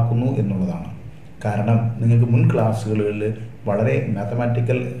ബുദ്ധിമുട്ടുണ്ടാക്കുന്നു എന്നുള്ളതാണ്. കാരണം നിങ്ങൾക്ക് മുൻ ക്ലാസ്സുകളിൽ വളരെ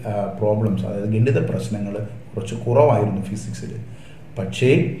മാത്തമാറ്റിക്കൽ പ്രോബ്ലംസ്, അതായത് ഗണിത പ്രശ്നങ്ങൾ കുറച്ച് കുറവായിരുന്നു ഫിസിക്സിൽ.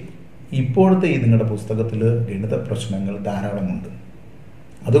 പക്ഷേ ഇപ്പോഴത്തെ ഈ നിങ്ങളുടെ പുസ്തകത്തിൽ ഗണിത പ്രശ്നങ്ങൾ ധാരാളമുണ്ട്.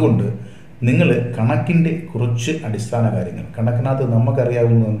 അതുകൊണ്ട് നിങ്ങൾ കണക്കിൻ്റെ കുറച്ച് അടിസ്ഥാന കാര്യങ്ങൾ, കണക്കിനകത്ത്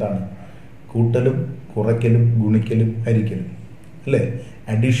നമുക്കറിയാവുന്നത് എന്താണ്? കൂട്ടലും കുറയ്ക്കലും ഗുണിക്കലും ഹരിക്കലും, അല്ലേ?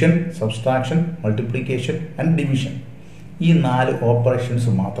 Addition, subtraction, multiplication and division. ഈ 4 ഓപ്പറേഷൻസ്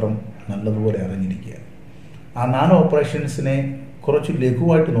മാത്രം നല്ലതുപോലെ അറിഞ്ഞിരിക്കുക. ആ 4 ഓപ്പറേഷൻസിനെ കുറച്ച്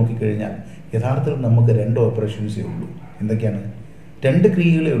ലഘുവായിട്ട് നോക്കിക്കഴിഞ്ഞാൽ യഥാർത്ഥത്തിൽ നമുക്ക് 2 ഓപ്പറേഷൻസേ ഉള്ളൂ. എന്തൊക്കെയാണ്? 2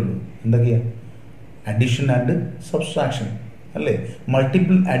 ക്രിയകളേ ഉള്ളൂ. എന്തൊക്കെയാണ്? അഡീഷൻ ആൻഡ് സബ്സ്ട്രാക്ഷൻ, അല്ലേ?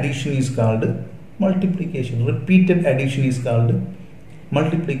 Multiple addition is called multiplication, repeated addition is called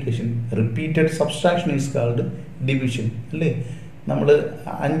multiplication, repeated subtraction is called division, അല്ലേ? നമ്മൾ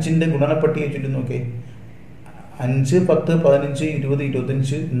 5ൻ്റെ ഗുണനപ്പട്ടിക ചുറ്റി നോക്കേ, 5, 10, 15, 20,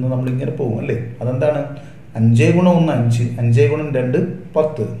 25 എന്ന് നമ്മളിങ്ങനെ പോകും, അല്ലേ? അതെന്താണ്? 5 × 1 5, 5 × 2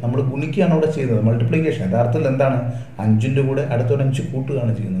 10. നമ്മൾ ഗുണിക്കുകയാണ് അവിടെ ചെയ്യുന്നത്, മൾട്ടിപ്ലിക്കേഷൻ. യഥാർത്ഥത്തിൽ എന്താണ്? 5ൻ്റെ കൂടെ അടുത്തൊരു 5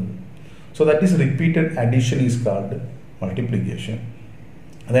 കൂട്ടുകയാണ് ചെയ്യുന്നത്. So that is repeated addition is called multiplication.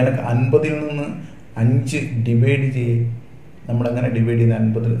 അതാണ് 50ൽ നിന്ന് 5 ഡിവൈഡ് ചെയ്യേ. നമ്മളെങ്ങനെ ഡിവൈഡ്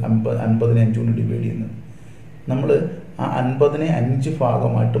ചെയ്യുന്നത്? 50നെ 5 കൊണ്ട് ഡിവൈഡ് ചെയ്യുന്നത്. നമ്മൾ ആ 50നെ 5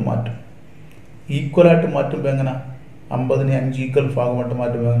 ഭാഗമായിട്ട് മാറ്റും. ഈക്വലായിട്ട് മാറ്റുമ്പോൾ എങ്ങനെ? 50നെ 5 ഈക്വൽ ഭാഗമായിട്ട്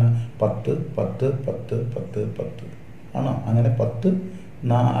മാറ്റുമ്പോൾ എങ്ങനെ? 10 10 10 10 10 ആണോ? അങ്ങനെ 10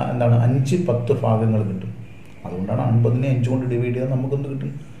 എന്താണ് 5 10 ഭാഗങ്ങൾ കിട്ടും. അതുകൊണ്ടാണ് 50നെ 5 കൊണ്ട് ഡിവൈഡ് ചെയ്താൽ നമുക്കെന്ത്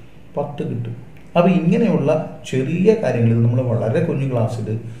കിട്ടും? 10 കിട്ടും. അപ്പോൾ ഇങ്ങനെയുള്ള ചെറിയ കാര്യങ്ങൾ നമ്മൾ വളരെ കുഞ്ഞു ക്ലാസ്സിൽ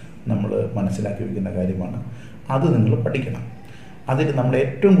നമ്മൾ മനസ്സിലാക്കി വയ്ക്കുന്ന കാര്യമാണ്. അത് നിങ്ങൾ പഠിക്കണം. അതിൽ നമ്മൾ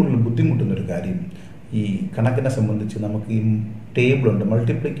ഏറ്റവും കൂടുതൽ ബുദ്ധിമുട്ടുന്നൊരു കാര്യം, ഈ കണക്കിനെ സംബന്ധിച്ച് നമുക്ക് ഈ ടേബിളുണ്ട്,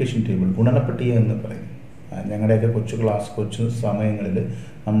 മൾട്ടിപ്ലിക്കേഷൻ ടേബിൾ, ഗുണനപ്പട്ടിക എന്ന് പറയും, ഞങ്ങളുടെയൊക്കെ കൊച്ചു സമയങ്ങളിൽ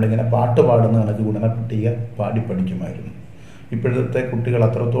നമ്മളിങ്ങനെ പാട്ട് പാടുന്ന കണക്ക് ഗുണനപ്പട്ടിക പാടി പഠിക്കുമായിരുന്നു. ഇപ്പോഴത്തെ കുട്ടികൾ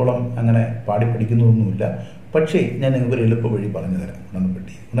അത്രത്തോളം അങ്ങനെ പാടി പഠിക്കുന്നതൊന്നുമില്ല. പക്ഷേ ഞാൻ നിങ്ങൾക്കൊരു എളുപ്പ വഴി പറഞ്ഞു തരാം.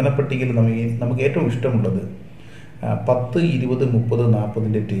 ഗുണനപ്പട്ടികയിൽ നമുക്ക് ഏറ്റവും ഇഷ്ടമുള്ളത് 10, 20, 30,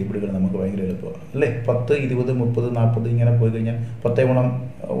 40 ടേബിളുകൾ നമുക്ക് ഭയങ്കര എളുപ്പമാണ് അല്ലേ. 10, 20, 30, 40 ഇങ്ങനെ പോയി കഴിഞ്ഞാൽ 10 ഗുണം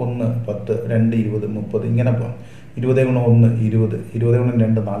 1 10, 2 20, 30 ഇങ്ങനെ പോകാം. 20 ഗുണം 1 20, 20 ഗുണം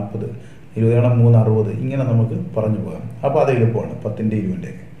 2 40, 20 ഗുണം 3 60 ഇങ്ങനെ നമുക്ക് പറഞ്ഞു പോകാം. അപ്പോൾ അത് എളുപ്പമാണ് 10ൻ്റെ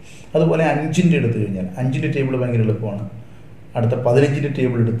 20ൻ്റെയൊക്കെ. അതുപോലെ 5ൻ്റെ എടുത്തു കഴിഞ്ഞാൽ 5ൻ്റെ ടേബിൾ ഭയങ്കര എളുപ്പമാണ്. അടുത്ത 15ൻ്റെ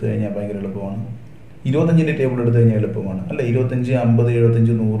ടേബിൾ എടുത്തു കഴിഞ്ഞാൽ ഭയങ്കര എളുപ്പമാണ്. 25ൻ്റെ ടേബിൾ എടുത്തു കഴിഞ്ഞാൽ എളുപ്പമാണ് അല്ലേ. 25, 50,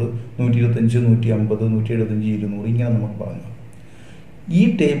 75, 100, 125, 150, 175, 200 ഇങ്ങനെ നമുക്ക് പറഞ്ഞു. ഈ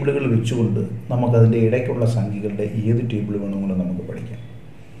ടേബിളുകൾ വെച്ചുകൊണ്ട് നമുക്കതിൻ്റെ ഇടയ്ക്കുള്ള സംഖ്യകളുടെ ഏത് ടേബിൾ വേണമെങ്കിലും നമുക്ക് പഠിക്കാം.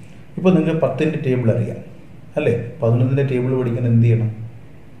 ഇപ്പോൾ നിങ്ങൾക്ക് 10ൻ്റെ ടേബിൾ അറിയാം അല്ലേ. 11ൻ്റെ ടേബിൾ പഠിക്കാൻ എന്ത് ചെയ്യണം?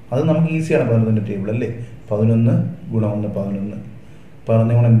 അത് നമുക്ക് ഈസിയാണ്. 11ൻ്റെ ടേബിൾ അല്ലേ. 11 ഗുണം 1 11,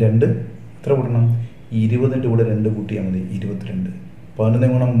 11 ഗുണം 2 എത്ര കൂട്ടണം? 20ൻ്റെ കൂടെ 2 കൂട്ടിയാൽ മതി 22. 11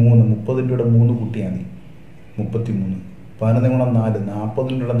 ഗുണം 3 30ൻ്റെ കൂടെ 3 കൂട്ടിയാൽ മതി 33. 11 ഗുണം 4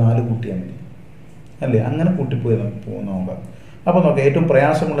 40ൻ്റെ കൂടെ 4 കൂട്ടിയാൽ മതി അല്ലേ. അങ്ങനെ കൂട്ടിപ്പോയി നമുക്ക് നോക്കാം. അപ്പോൾ നോക്കാം, ഏറ്റവും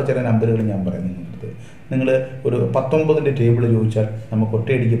പ്രയാസമുള്ള ചില നമ്പറുകൾ ഞാൻ പറയാം നിങ്ങൾക്ക്. നിങ്ങൾ ഒരു 19ൻ്റെ ടേബിൾ ചോദിച്ചാൽ നമുക്ക്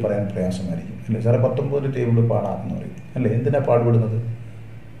ഒറ്റയടിക്ക് പറയാൻ പ്രയാസമായിരിക്കും അല്ലേ. സാറേ 19ൻ്റെ ടേബിൾ പാടാമെന്ന് പറയും അല്ലേ. എന്തിനാണ് പാടുപെടുന്നത്?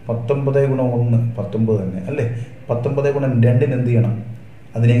 19 ഗുണം 1 19 തന്നെ അല്ലേ. 19 ഗുണം 2 എന്ത് ചെയ്യണം?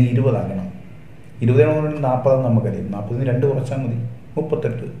 അതിനെ 20 ആക്കണം. 20 ഗുണം 40 നമുക്കറിയാം. 40ന് 2 കുറച്ചാൽ മതി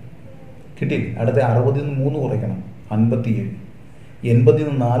 38 കിട്ടിയില്ലേ. അടുത്ത 60ൽ നിന്ന് 3 കുറയ്ക്കണം 57, 80ൽ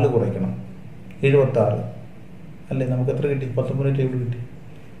നിന്ന് 4 കുറയ്ക്കണം 76 അല്ലേ. നമുക്ക് എത്ര കിട്ടി? 19 ടേബിൾ കിട്ടി.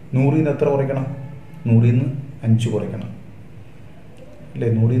 100ൽ നിന്ന് എത്ര കുറയ്ക്കണം? 100ൽ നിന്ന് 5 കുറയ്ക്കണം അല്ലേ.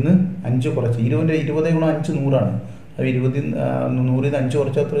 100ൽ നിന്ന് 5 കുറച്ച് 20 ഗുണം 5 100ആണ്. അപ്പോൾ 100ൽ നിന്ന് 5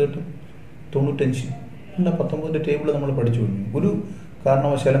 കുറച്ചാൽ എത്ര കിട്ടും? 95 അല്ല. 19ൻ്റെ ടേബിൾ നമ്മൾ പഠിച്ചു കഴിഞ്ഞു. ഒരു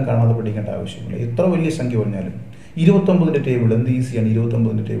കാരണവശാലും കാണാതെ പഠിക്കേണ്ട ആവശ്യമില്ല. എത്ര വലിയ സംഖ്യ പറഞ്ഞാലും 29ൻ്റെ ടേബിൾ എന്ത് ഈസിയാണ്.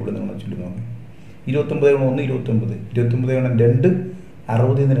 29ൻ്റെ ടേബിൾ നിങ്ങൾ ചൊല്ലി നോക്കി. 29 ഗുണം 1 29, 29 ഗുണം 2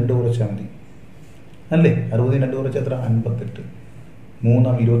 60ൽ നിന്ന് 2 കുറച്ചാൽ മതി അല്ലേ. 60ൽ നിന്ന് 2 കുറച്ചാൽ എത്ര? 58.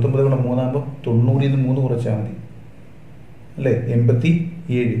 29 ഗുണം 3 ആകുമ്പോൾ 90ൽ നിന്ന് 3 കുറച്ചാൽ മതി അല്ലേ.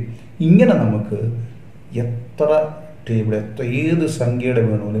 87. ഇങ്ങനെ നമുക്ക് എത്ര ടേബിൾ ഏത് സംഖ്യയുടെ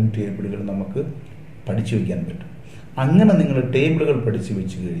വേണമെങ്കിലും ടേബിളുകൾ നമുക്ക് പഠിച്ചു വയ്ക്കാൻ പറ്റും. അങ്ങനെ നിങ്ങൾ ടേബിളുകൾ പഠിച്ചു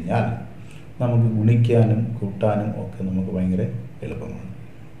വെച്ച് കഴിഞ്ഞാൽ നമുക്ക് ഗുണിക്കാനും കൂട്ടാനും ഒക്കെ നമുക്ക് ഭയങ്കര എളുപ്പമാണ്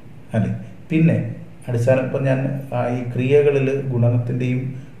അല്ലേ. പിന്നെ അടിസ്ഥാനം ഇപ്പം ഞാൻ ഈ ക്രിയകളിൽ ഗുണനത്തിൻ്റെയും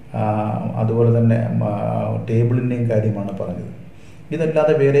അതുപോലെ തന്നെ ടേബിളിൻ്റെയും കാര്യമാണ് പറഞ്ഞത്.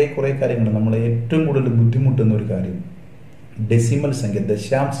 ഇതല്ലാതെ വേറെ കുറേ കാര്യങ്ങൾ നമ്മൾ ഏറ്റവും കൂടുതൽ ബുദ്ധിമുട്ടുന്ന ഒരു കാര്യം ഡെസിമൽ സംഖ്യ,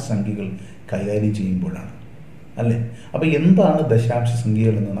 ദശാംശ സംഖ്യകൾ കൈകാര്യം ചെയ്യുമ്പോഴാണ് അല്ലേ. അപ്പോൾ എന്താണ് ദശാംശ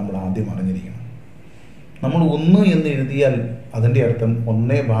സംഖ്യകൾ എന്ന് നമ്മൾ ആദ്യം അറിഞ്ഞിരിക്കണം. നമ്മൾ 1 എന്ന് എഴുതിയാൽ അതിൻ്റെ അർത്ഥം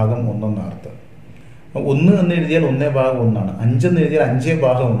 1/1 എന്നാണ് അർത്ഥം. 1 എന്ന് എഴുതിയാൽ 1/1 5 എന്ന് എഴുതിയാൽ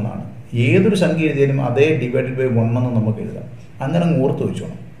 5/1. ഏതൊരു സംഖ്യ എഴുതിയാലും അതേ /1 എന്ന് നമുക്ക് എഴുതാം. അങ്ങനെ അങ്ങ് ഓർത്ത്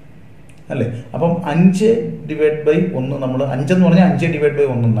വെച്ചോണം അല്ലേ. അപ്പം 5/1 നമ്മൾ 5 എന്ന് പറഞ്ഞാൽ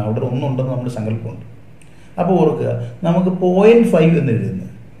 5/1 എന്നാണ്. അവിടെ 1 ഉണ്ടെന്ന് നമ്മൾ സങ്കല്പമുണ്ട്. അപ്പോൾ ഓർക്കുക, നമുക്ക് 0.5 എന്ന്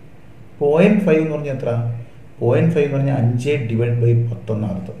എഴുതുന്നത് 0.5 എന്ന് പറഞ്ഞാൽ എത്ര? 0.5 എന്ന് പറഞ്ഞാൽ 5/10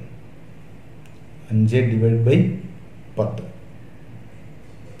 എന്നാണ് അർത്ഥം. 5/10.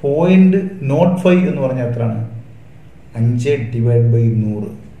 0.05 എന്ന് പറഞ്ഞാൽ എത്രയാണ്? 5/100.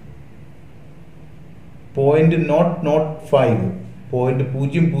 0.005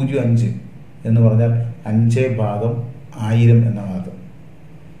 0.005 എന്ന് പറഞ്ഞാൽ 5/1000 എന്നാണ് അർത്ഥം.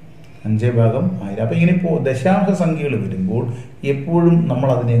 5/1000. അപ്പം ഇങ്ങനെ ദശാംശ സംഖ്യകൾ വരുമ്പോൾ എപ്പോഴും നമ്മൾ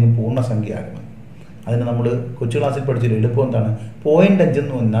അതിനെ അങ്ങ് പൂർണ്ണസംഖ്യ ആക്കണം. അതിന് നമ്മൾ കൊച്ചു ക്ലാസ്സിൽ പഠിച്ചൊരു എളുപ്പം എന്താണ്? 0.5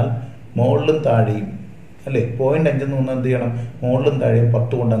 എന്ന് പറഞ്ഞാൽ മുകളിലും താഴെയും അല്ലേ. 0.5 എന്ന് പറഞ്ഞാൽ എന്ത് ചെയ്യണം? മുകളിലും താഴെയും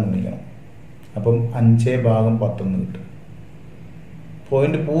 10 കൊണ്ടങ്ങ് ഗുണിക്കണം. അപ്പം 5/10 എന്ന് കിട്ടും.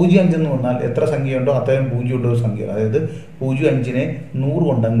 0.05 എന്ന് പറഞ്ഞാൽ എത്ര സംഖ്യയുണ്ടോ അത്രയും 0 ഉണ്ടോ സംഖ്യ. അതായത് 0.5നെ 100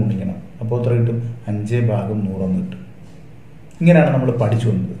 കൊണ്ടങ്ങ് ഗുണിക്കണം. അപ്പോൾ എത്ര കിട്ടും? 5/100 എന്ന് കിട്ടും. ഇങ്ങനെയാണ് നമ്മൾ പഠിച്ചു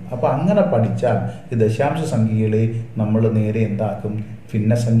വന്നത്. അപ്പോൾ അങ്ങനെ പഠിച്ചാൽ ഈ ദശാംശ സംഖ്യകളെ നമ്മൾ നേരെ എന്താക്കും?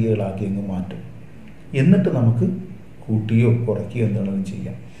 ഭിന്നസംഖ്യകളാക്കി അങ്ങ് മാറ്റും. എന്നിട്ട് നമുക്ക് കൂട്ടിയോ കുറയ്ക്കുകയോ എന്താണെങ്കിലും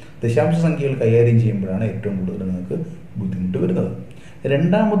ചെയ്യാം. ദശാംശ സംഖ്യകൾ കൈകാര്യം ചെയ്യുമ്പോഴാണ് ഏറ്റവും കൂടുതൽ നിങ്ങൾക്ക് ബുദ്ധിമുട്ട് വരുന്നത്.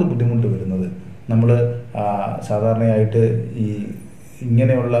 രണ്ടാമത് ബുദ്ധിമുട്ട് വരുന്നത് നമ്മൾ സാധാരണയായിട്ട് ഈ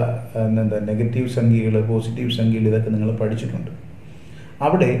ഇങ്ങനെയുള്ള നെഗറ്റീവ് സംഖ്യകൾ, പോസിറ്റീവ് സംഖ്യകൾ ഇതൊക്കെ നിങ്ങൾ പഠിച്ചിട്ടുണ്ട്.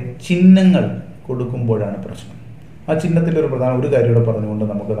 അവിടെ ചിഹ്നങ്ങൾ കൊടുക്കുമ്പോഴാണ് പ്രശ്നം. ആ ചിഹ്നത്തിൻ്റെ ഒരു പ്രധാന ഒരു കാര്യം കൂടെ പറഞ്ഞുകൊണ്ട്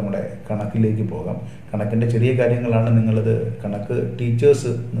നമുക്ക് നമ്മുടെ കണക്കിലേക്ക് പോകാം. കണക്കിൻ്റെ ചെറിയ കാര്യങ്ങളാണ്. നിങ്ങളിത് കണക്ക്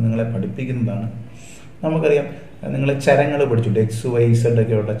ടീച്ചേഴ്സ് നിങ്ങളെ പഠിപ്പിക്കുന്നതാണ്. നമുക്കറിയാം നിങ്ങൾ ചരങ്ങൾ പഠിച്ചിട്ടുണ്ട്, എക്സ് വൈ സെഡ്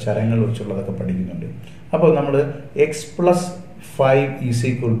ഒക്കെയുള്ള ചരങ്ങൾ വെച്ചുള്ളതൊക്കെ പഠിക്കുന്നുണ്ട്. അപ്പോൾ നമ്മൾ X plus 5 is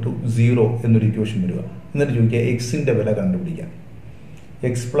equal to 0 എന്നൊരു ഇക്വേഷൻ വരിക. എന്നിട്ട് ചോദിക്കുക എക്സിൻ്റെ വില കണ്ടുപിടിക്കാം.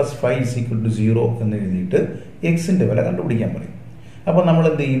 X plus 5 is equal to 0 എന്ന് എഴുതിയിട്ട് എക്സിൻ്റെ വില കണ്ടുപിടിക്കാൻ പറയും. അപ്പോൾ നമ്മൾ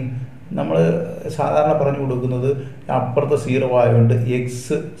എന്ത് ചെയ്യും? നമ്മൾ സാധാരണ പറഞ്ഞു കൊടുക്കുന്നത് അപ്പുറത്തെ 0 ആയതുകൊണ്ട്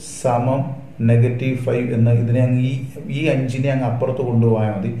എക്സ് സമം -5 എന്ന് ഇതിനെ അങ്ങ് ഈ 5നെ അങ്ങ് അപ്പുറത്ത്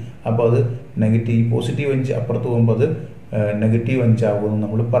കൊണ്ടുപോയാൽ മതി. അപ്പോൾ അത് +5 അപ്പുറത്ത് പോകുമ്പോൾ അത് -5 ആകുമെന്ന്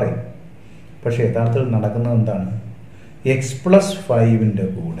നമ്മൾ പറയും. പക്ഷേ യഥാർത്ഥത്തിൽ നടക്കുന്നത് എന്താണ്? എക്സ് പ്ലസ് 5ൻ്റെ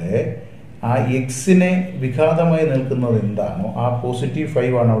കൂടെ ആ എക്സിനെ വിഘാതമായി നിൽക്കുന്നത് എന്താണോ ആ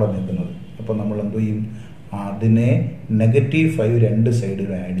 +5 ആണ് അവിടെ നിൽക്കുന്നത്. അപ്പോൾ നമ്മൾ എന്ത് ചെയ്യും? അതിനെ -5 രണ്ട്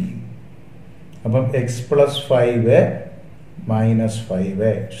സൈഡിൽ ആഡ് ചെയ്യും. അപ്പം എക്സ് പ്ലസ് 5 -5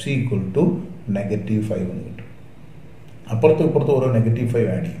 ഈക്വൽ ടു -5 എന്ന് കിട്ടും. അപ്പുറത്തും ഇപ്പുറത്തും ഓരോ -5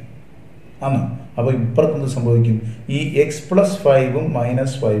 ആഡ് ചെയ്യും ആണോ? അപ്പോൾ ഇപ്പുറത്ത് എന്ത് സംഭവിക്കും? ഈ എക്സ് പ്ലസ് 5ഉം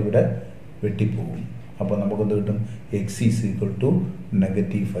 -5 വെട്ടിപ്പോകും. അപ്പോൾ നമുക്കെന്ത് കിട്ടും? എക്സ് ഈസ് ഈക്വൽ ടു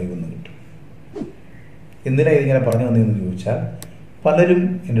 -5 എന്ന് കിട്ടും. എന്തിനാണ് ഇതിങ്ങനെ പറഞ്ഞു തന്നതെന്ന് ചോദിച്ചാൽ പലരും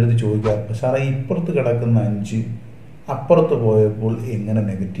എൻ്റെ അടുത്ത് ചോദിക്കാറുണ്ട്, സാറേ ഇപ്പുറത്ത് കിടക്കുന്ന 5 അപ്പുറത്ത് പോയപ്പോൾ എങ്ങനെ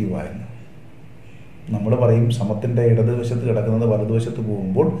നെഗറ്റീവ് ആയിരുന്നു? നമ്മൾ പറയും സമത്തിൻ്റെ ഇടതുവശത്ത് കിടക്കുന്നത് വലതുവശത്ത്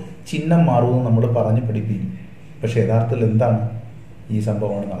പോകുമ്പോൾ ചിഹ്നം മാറുമെന്ന് നമ്മൾ പറഞ്ഞ് പഠിപ്പിക്കും. പക്ഷേ യഥാർത്ഥത്തിൽ എന്താണ് ഈ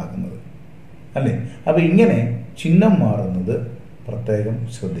സംഭവമാണ് നടക്കുന്നത് അല്ലേ? അപ്പോൾ ഇങ്ങനെ ചിഹ്നം മാറുന്നത് പ്രത്യേകം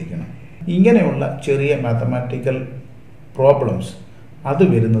ശ്രദ്ധിക്കണം. ഇങ്ങനെയുള്ള ചെറിയ മാത്തമാറ്റിക്കൽ പ്രോബ്ലംസ് അത്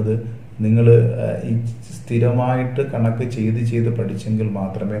വരുന്നത് നിങ്ങൾ ഈ സ്ഥിരമായിട്ട് കണക്ക് ചെയ്ത് പഠിച്ചെങ്കിൽ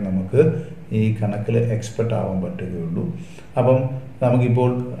മാത്രമേ നമുക്ക് ഈ കണക്കിൽ എക്സ്പെർട്ട് ആവാൻ പറ്റുകയുള്ളൂ. അപ്പം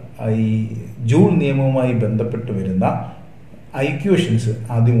നമുക്കിപ്പോൾ ഈ ജൂൾ നിയമവുമായി ബന്ധപ്പെട്ട് വരുന്ന ഇക്വേഷൻസ്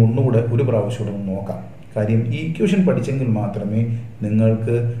ആദ്യം ഒന്നുകൂടെ ഒരു പ്രാവശ്യം നോക്കാം. കാര്യം ഈ ഇക്വേഷൻ പഠിച്ചെങ്കിൽ മാത്രമേ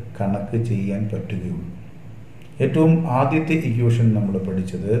നിങ്ങൾക്ക് കണക്ക് ചെയ്യാൻ പറ്റുകയുള്ളൂ. ഏറ്റവും ആദ്യത്തെ ഇക്വേഷൻ നമ്മൾ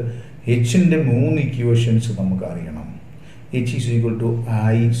പഠിച്ചത് എച്ചിൻ്റെ 3 ഇക്വേഷൻസ് നമുക്ക് അറിയണം. H is equal to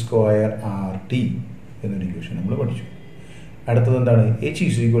I²RT എന്നൊരു ഇക്വേഷൻ നമ്മൾ പഠിച്ചു. അടുത്തത് എന്താണ്? H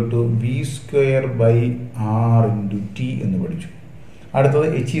is equal to V²/R × T എന്ന് പഠിച്ചു. അടുത്തത്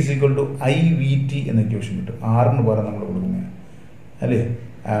H is equal to IVT എന്ന ഇക്വേഷൻ കിട്ടും. ആറിന് പകരം നമ്മൾ കൊടുക്കുന്നത് അല്ലേ?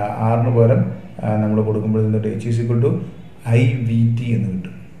 ആറിന് പകരം നമ്മൾ കൊടുക്കുമ്പോൾ എന്നിട്ട് H is equal to IVT എന്ന്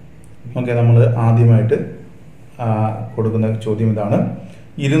കിട്ടും. ഓക്കെ, നമ്മൾ ആദ്യമായിട്ട് കൊടുക്കുന്ന ചോദ്യം ഇതാണ്.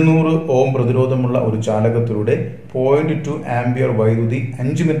 200 ഓം പ്രതിരോധമുള്ള ഒരു ചാലകത്തിലൂടെ 0.2 ആംപിയർ വൈദ്യുതി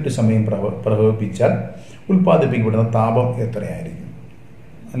 5 മിനിറ്റ് സമയം പ്രവഹിപ്പിച്ചാൽ ഉൽപ്പാദിപ്പിക്കപ്പെടുന്ന താപം എത്രയായിരിക്കും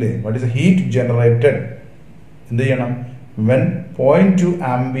അല്ലേ? What is heat generated? എന്ത് ചെയ്യണം? When 0.2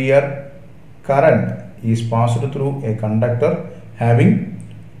 ampere current is passed through A conductor having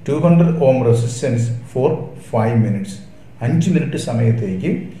 200 ohm resistance four 5 minutes. 5 minute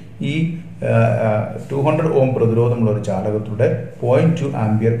സമയത്തേക്ക് ഈ 200 ഓം പ്രതിരോധമുള്ള ഒരു ചാലകത്തിലൂടെ 0.2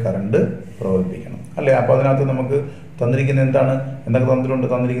 ആംപിയർ കറണ്ട് പ്രവഹിപ്പിക്കണം അല്ലേ? അപ്പോൾ അതിനകത്ത് നമുക്ക് തന്നിരിക്കുന്നത് എന്തൊക്കെ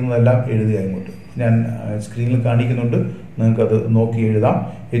തന്നിരിക്കുന്നതെല്ലാം എഴുതുക. ഇങ്ങോട്ട് ഞാൻ സ്ക്രീനിൽ കാണിക്കുന്നുണ്ട്, നിങ്ങൾക്കത് നോക്കി എഴുതാം.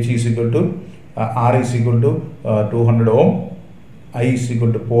 H is equal to R is equal to 200 Om, I is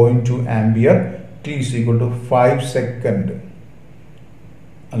equal to 0.2 ampere, T is equal to 5 second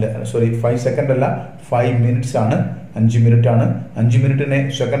അല്ലെ? സോറി, 5 സെക്കൻഡ് അല്ല, 5 മിനിറ്റ്സ് ആണ്. 5 മിനിറ്റ് ആണ്. 5 മിനിറ്റിനെ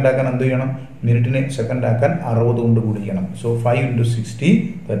സെക്കൻഡ് ആക്കാൻ എന്ത് ചെയ്യണം? മിനിറ്റിനെ സെക്കൻഡ് ആക്കാൻ 60 കൊണ്ട് ഗുണിക്കണം. So 5 × 60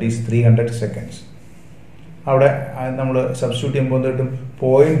 that is 300 seconds. അവിടെ നമ്മൾ സബ്സ്റ്റിറ്റ്യൂട്ട് ചെയ്യുമ്പോൾ എന്ത് കിട്ടും?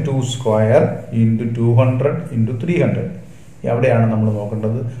 0.2² × 200 × 300. അവിടെയാണ് നമ്മൾ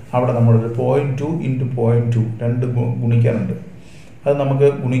നോക്കേണ്ടത്. അവിടെ നമ്മളൊരു 0.2 × 0.2 രണ്ട് ഗുണിക്കാനുണ്ട്. അത് നമുക്ക്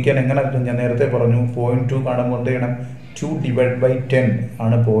ഗുണിക്കാൻ എങ്ങനെ കിട്ടും? ഞാൻ നേരത്തെ പറഞ്ഞു 0.2 കാണുമ്പോൾ എന്ത് ചെയ്യണം? 2/10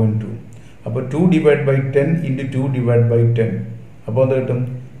 ആണ് 0.2. അപ്പോൾ 2/10 × 2/10 അപ്പോൾ എന്ത് കിട്ടും?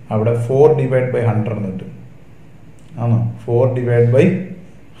 അവിടെ 4/100 എന്ന് കിട്ടും ആണോ?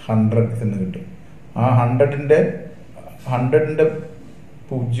 4/100 എന്ന് കിട്ടും. ആ 100ന്റെ 0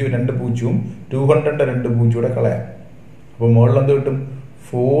 2 പൂജ്യവും 200ന്റെ 2 പൂജ്യം കൂടെ കളയാം. അപ്പോൾ മുകളിൽ എന്ത് കിട്ടും?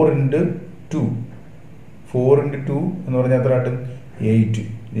 4 × 2 എന്ന് പറഞ്ഞാൽ എത്ര കിട്ടും? 8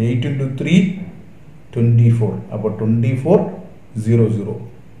 × 3 24. അപ്പോൾ 2400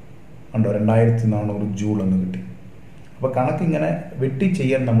 ഉണ്ടോ? 2400 ജൂൾ എന്ന് കിട്ടി. അപ്പോൾ കണക്ക് ഇങ്ങനെ വെട്ടി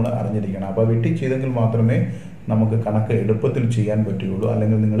ചെയ്യാൻ നമ്മൾ അറിഞ്ഞിരിക്കണം. അപ്പോൾ വെട്ടി ചെയ്തെങ്കിൽ മാത്രമേ നമുക്ക് കണക്ക് എളുപ്പത്തിൽ ചെയ്യാൻ പറ്റുകയുള്ളൂ.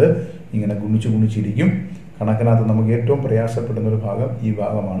 അല്ലെങ്കിൽ നിങ്ങൾ ഇങ്ങനെ ഗുണിച്ചിരിക്കും. കണക്കിനകത്ത് നമുക്ക് ഏറ്റവും പ്രയാസപ്പെടുന്ന ഒരു ഭാഗം ഈ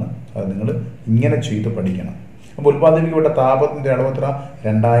ഭാഗമാണ്. അത് നിങ്ങൾ ഇങ്ങനെ ചെയ്ത് പഠിക്കണം. അപ്പോൾ ഉൽപ്പാദിപ്പിക്കപ്പെട്ട താപത്തിൻ്റെ അളവ് എത്ര?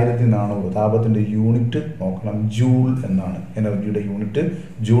 2400. താപത്തിൻ്റെ യൂണിറ്റ് നോക്കണം, ജൂൾ എന്നാണ്. എനർജിയുടെ യൂണിറ്റ്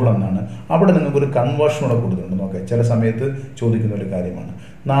ജൂൾ എന്നാണ്. അവിടെ നിങ്ങൾക്കൊരു കൺവേർഷനോടെ കൊടുത്തിട്ടുണ്ട്. നോക്കാം, ചില സമയത്ത് ചോദിക്കുന്ന ഒരു കാര്യമാണ്.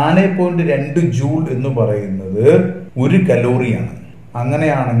 4.2 ജൂൾ എന്ന് പറയുന്നത് 1 കലോറിയാണ്.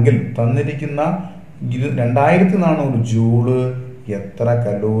 അങ്ങനെയാണെങ്കിൽ തന്നിരിക്കുന്ന 2400 ജൂള് എത്ര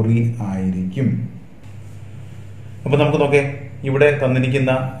കലോറി ആയിരിക്കും? അപ്പൊ നമുക്ക് നോക്കേ, ഇവിടെ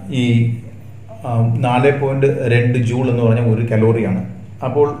തന്നിരിക്കുന്ന ഈ 4.2 ജൂൾ എന്ന് പറഞ്ഞാൽ 1 കലോറിയാണ്.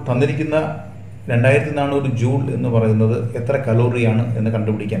 അപ്പോൾ തന്നിരിക്കുന്ന 2400 ജൂൾ എന്ന് പറയുന്നത് എത്ര കലോറിയാണ് എന്ന്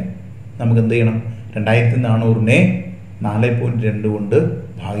കണ്ടുപിടിക്കാൻ നമുക്ക് എന്ത് ചെയ്യണം? 2400നെ 4.2 കൊണ്ട്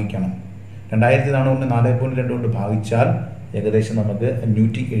ഭാഗിക്കണം. 2400നെ 4.2 കൊണ്ട് ഭാഗിച്ചാൽ ഏകദേശം നമുക്ക്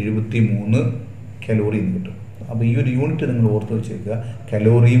 573 കലോറി എന്ന് കിട്ടും. അപ്പോൾ ഈ ഒരു യൂണിറ്റ് നിങ്ങൾ ഓർത്ത് വെച്ചേക്കുക.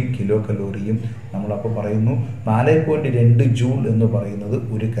 കലോറിയും കിലോ കലോറിയും നമ്മളപ്പോൾ പറയുന്നു 4.2 ജൂൾ എന്ന് പറയുന്നത്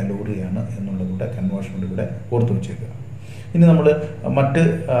 1 കലോറിയാണ് എന്നുള്ളതിവിടെ കൺവേർഷനോട് ഇവിടെ ഓർത്ത് വെച്ചേക്കുക. ഇനി നമ്മൾ മറ്റ്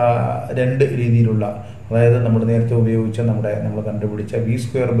 2 രീതിയിലുള്ള, അതായത് നമ്മൾ നേരത്തെ ഉപയോഗിച്ച നമ്മൾ കണ്ടുപിടിച്ച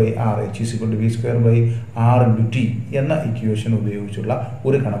v²/r h=v²/r × t എന്ന ഇക്വേഷൻ ഉപയോഗിച്ചുള്ള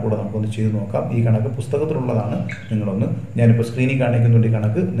ഒരു കണക്കൂടെ നമുക്കൊന്ന് ചെയ്ത് നോക്കാം. ഈ കണക്ക് പുസ്തകത്തിലുള്ളതാണ്. ഞാനിപ്പോൾ സ്ക്രീനിൽ കാണിക്കുന്നുണ്ട്. ഈ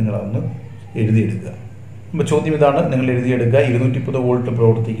കണക്ക് നിങ്ങളതൊന്ന് എഴുതിയെടുക്കുക. അപ്പോൾ ചോദ്യം ഇതാണ്, നിങ്ങൾ എഴുതിയെടുക്കുക. 230 വോൾട്ട്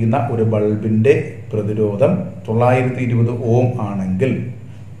പ്രവർത്തിക്കുന്ന ഒരു ബൾബിന്റെ പ്രതിരോധം 920 ഓം ആണെങ്കിൽ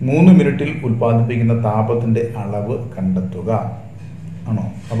 3 മിനിറ്റിൽ ഉൽപ്പാദിപ്പിക്കുന്ന താപത്തിന്റെ അളവ് കണ്ടെത്തുക ആണോ?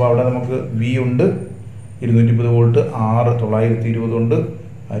 അപ്പോൾ അവിടെ നമുക്ക് വി ഉണ്ട് 230 വോൾട്ട്, R 920 ഉണ്ട്,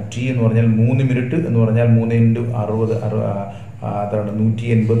 ടി എന്ന് പറഞ്ഞാൽ 3 മിനിറ്റ് എന്ന് പറഞ്ഞാൽ 3 × 60 അതാണ്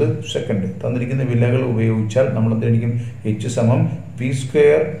 180 സെക്കൻഡ്. തന്നിരിക്കുന്ന വിലകൾ ഉപയോഗിച്ചാൽ നമ്മൾ എന്തായിരിക്കും? H =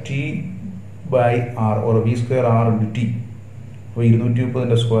 v²t/r or v²r × t. അപ്പോൾ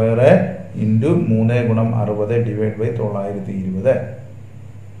 230ന്റെ സ്ക്വയർ × 3 × 60 / 920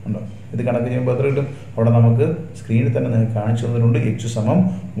 ഉണ്ടോ? ഇത് കണക്ക് ചെയ്യുമ്പോൾ എത്ര കിട്ടും? അവിടെ നമുക്ക് സ്ക്രീനിൽ തന്നെ നിങ്ങൾക്ക് കാണിച്ചു തന്നിട്ടുണ്ട്. H =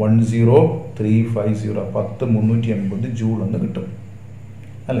 10350 10380 ജൂൾ എന്ന് കിട്ടും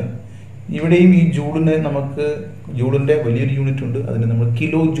അല്ലേ? ഇവിടെയും ഈ ജൂളിന് നമുക്ക് ജൂളിന്റെ വലിയൊരു യൂണിറ്റ് ഉണ്ട്. അതിന് നമ്മൾ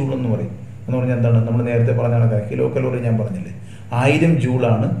കിലോ ജൂൾ എന്ന് പറയും. എന്ന് പറഞ്ഞാൽ എന്താണ്? നമ്മൾ നേരത്തെ പറഞ്ഞ കണക്കാണ്. കിലോ കലോറി ഞാൻ പറഞ്ഞില്ലേ, 1000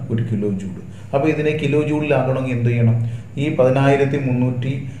 ജൂളാണ് 1 കിലോ ജൂൾ. അപ്പോൾ ഇതിനെ കിലോ ജൂളിലാക്കണമെങ്കിൽ എന്ത് ചെയ്യണം? ഈ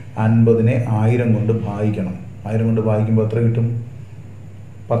 10350നെ 1000 കൊണ്ട് ഭാഗിക്കണം. 1000 കൊണ്ട് ഭാഗിക്കുമ്പോൾ എത്ര കിട്ടും?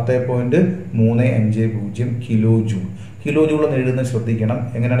 10.350 കിലോ ജൂൾ. കിലോ ജൂൾ എന്ന് എഴുതുന്നത് ശ്രദ്ധിക്കണം.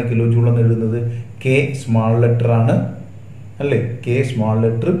 എങ്ങനെയാണ് കിലോ ജൂൾ എന്ന് എഴുതുന്നത്? കെ സ്മാൾ ലെറ്റർ ആണ് അല്ലേ? K small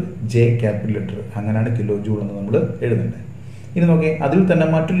letter, J capital letter. അങ്ങനെയാണ് കിലോ ജൂൾ എന്ന് നമ്മൾ എഴുതേണ്ടത്. ഇനി നോക്കി, അതിൽ തന്നെ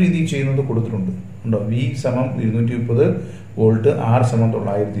മറ്റൊരു രീതി ചെയ്യുന്നത് കൊടുത്തിട്ടുണ്ട് ഉണ്ടോ? V = 230 volt, R =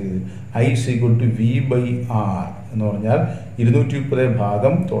 920. I = v/r എന്ന് പറഞ്ഞാൽ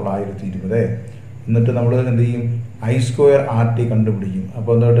 230/920. എന്നിട്ട് നമ്മൾ എന്ത് ചെയ്യും? I²RT കണ്ടുപിടിക്കും.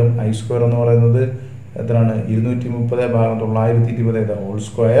 അപ്പോൾ എന്തായിട്ടും I² എന്ന് പറയുന്നത് എത്രയാണ്? 230/920 ഹോൾ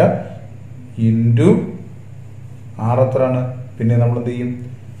സ്ക്വയർ ഇൻറ്റു R എത്രയാണ്? പിന്നെ നമ്മൾ എന്ത് ചെയ്യും?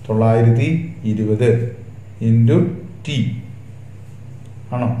 920 ഇൻറ്റു T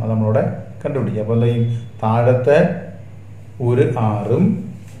ആണോ? അത് നമ്മളവിടെ കണ്ടുപിടിക്കുക. അപ്പോൾ എന്താ ചെയ്യും? താഴത്തെ ഒരു ആറും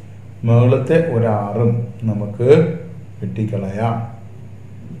മുകളിലത്തെ ഒരാറും നമുക്ക് വെട്ടിക്കളയാം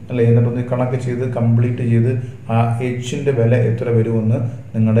അല്ലേ? എന്നിട്ടൊന്ന് കണക്ക് ചെയ്ത് കംപ്ലീറ്റ് ചെയ്ത് ആ എച്ചിൻ്റെ വില എത്ര വരുമെന്ന്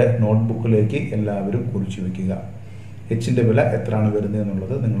നിങ്ങളുടെ നോട്ട്ബുക്കിലേക്ക് എല്ലാവരും കുറിച്ച് വയ്ക്കുക. എച്ചിൻ്റെ വില എത്രയാണ് വരുന്നത്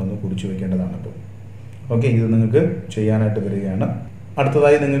എന്നുള്ളത് നിങ്ങളൊന്ന് കുറിച്ച് വയ്ക്കേണ്ടതാണ്. ഇപ്പോൾ ഓക്കെ, ഇത് നിങ്ങൾക്ക് ചെയ്യാനായിട്ട് വരികയാണ്.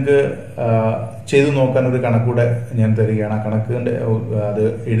 അടുത്തതായി നിങ്ങൾക്ക് ചെയ്തു നോക്കാൻ ഒരു കണക്കൂടെ ഞാൻ തരികയാണ്. ആ കണക്കിൻ്റെ അത്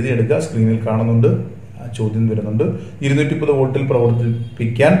എഴുതിയെടുക്കുക. സ്ക്രീനിൽ കാണുന്നുണ്ട്, ചോദ്യം വരുന്നുണ്ട്. 230 വോൾട്ടിൽ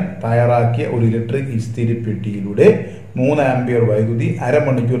പ്രവർത്തിപ്പിക്കാൻ തയ്യാറാക്കിയ ഒരു ഇലക്ട്രിക് ഇസ്തിരി പെട്ടിയിലൂടെ 3 ആംപിയർ വൈദ്യുതി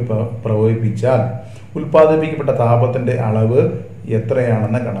അരമണിക്കൂർ പ്രവഹിപ്പിച്ചാൽ ഉൽപ്പാദിപ്പിക്കപ്പെട്ട താപത്തിന്റെ അളവ്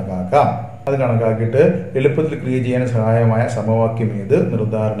എത്രയാണെന്ന് കണക്കാക്കാം. അത് കണക്കാക്കിയിട്ട് എളുപ്പത്തിൽ ക്രിയ ചെയ്യാൻ സഹായമായ സമവാക്യം ഏത്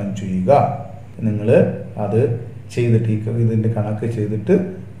നിർദ്ധാരണം ചെയ്യുക. നിങ്ങൾ അത് ചെയ്തിട്ട് ഇതിന്റെ കണക്ക് ചെയ്തിട്ട്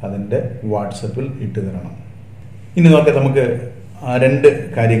അതിന്റെ വാട്സപ്പിൽ ഇട്ട് തരണം. ഇനി നോക്കാം, നമുക്ക് 2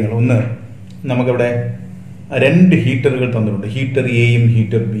 കാര്യങ്ങൾ. ഒന്ന്, നമുക്കിവിടെ 2 ഹീറ്ററുകൾ തന്നിട്ടുണ്ട്. ഹീറ്റർ എയും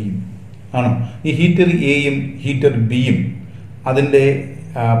ഹീറ്റർ ബിയും ആണോ? ഈ ഹീറ്റർ എയും ഹീറ്റർ ബിയും അതിൻ്റെ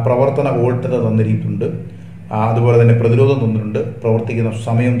പ്രവർത്തന വോൾട്ടത തന്നിട്ടുണ്ട്. അതുപോലെ തന്നെ പ്രതിരോധം തന്നിട്ടുണ്ട്, പ്രവർത്തിക്കുന്ന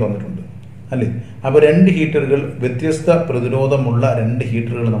സമയം തന്നിട്ടുണ്ട് അല്ലേ? അപ്പോൾ 2 ഹീറ്ററുകൾ, വ്യത്യസ്ത പ്രതിരോധമുള്ള 2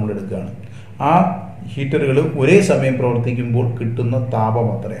 ഹീറ്ററുകൾ നമ്മൾ എടുക്കുകയാണ്. ആ ഹീറ്ററുകൾ ഒരേ സമയം പ്രവർത്തിക്കുമ്പോൾ കിട്ടുന്ന താപം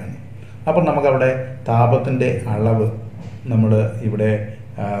അത്രയാണ്. അപ്പം നമുക്കവിടെ താപത്തിൻ്റെ അളവ് നമ്മൾ ഇവിടെ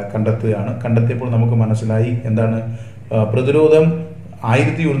കണ്ടെത്തുകയാണ്. കണ്ടെത്തിയപ്പോൾ നമുക്ക് മനസ്സിലായി എന്താണ്? പ്രതിരോധം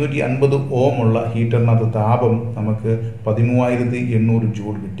 1150 ഓം ഉള്ള ഹീറ്ററിനകത്ത് താപം നമുക്ക് 13800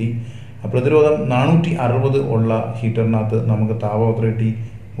 ജൂൾ കിട്ടി. പ്രതിരോധം 460 ഉള്ള ഹീറ്ററിനകത്ത് നമുക്ക് താപം എത്ര കിട്ടി?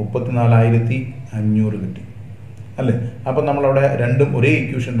 34500 കിട്ടി അല്ലേ? അപ്പം നമ്മളവിടെ രണ്ടും ഒരേ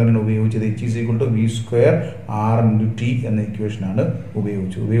ഇക്വേഷൻ തന്നെയാണ് ഉപയോഗിച്ചത്. H = v²r × t എന്ന ഇക്വേഷനാണ്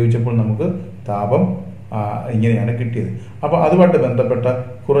ഉപയോഗിച്ചപ്പോൾ നമുക്ക് താപം ഇങ്ങനെയാണ് കിട്ടിയത്. അപ്പോൾ അതുമായിട്ട് ബന്ധപ്പെട്ട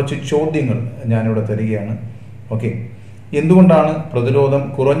കുറച്ച് ചോദ്യങ്ങൾ ഞാനിവിടെ തരികയാണ്. ഓക്കെ, എന്തുകൊണ്ടാണ് പ്രതിരോധം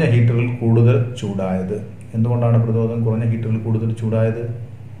കുറഞ്ഞ ഹീറ്ററിൽ കൂടുതൽ ചൂടായത്? എന്തുകൊണ്ടാണ് പ്രതിരോധം കുറഞ്ഞ ഹീറ്ററിൽ കൂടുതൽ ചൂടായത്?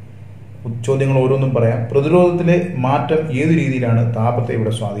 ചോദ്യങ്ങൾ ഓരോന്നും പറയാം. പ്രതിരോധത്തിലെ മാറ്റം ഏതു രീതിയിലാണ് താപത്തെ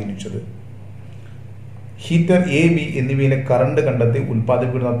ഇവിടെ സ്വാധീനിച്ചത്? ഹീറ്റർ എ, ബി എന്നിവയിലെ കറണ്ട് കണ്ടെത്തി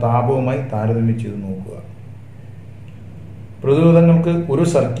ഉൽപ്പാദിപ്പിക്കുന്ന താപവുമായി താരതമ്യം ചെയ്ത് നോക്കുക. പ്രതിരോധങ്ങൾക്ക് ഒരു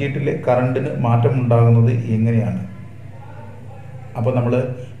സർക്യൂട്ടിലെ കറണ്ടിന് മാറ്റം ഉണ്ടാകുന്നത് എങ്ങനെയാണ്? അപ്പോൾ നമ്മൾ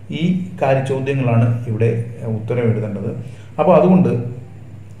ഈ ചോദ്യങ്ങളാണ് ഇവിടെ ഉത്തരം എഴുതേണ്ടത്. അപ്പോൾ അതുകൊണ്ട്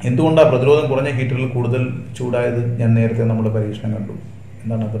എന്തുകൊണ്ടാണ് പ്രതിരോധം കുറഞ്ഞ ഹീറ്ററിൽ കൂടുതൽ ചൂടായത്? ഞാൻ നേരത്തെ നമ്മുടെ പരീക്ഷണം കണ്ടു.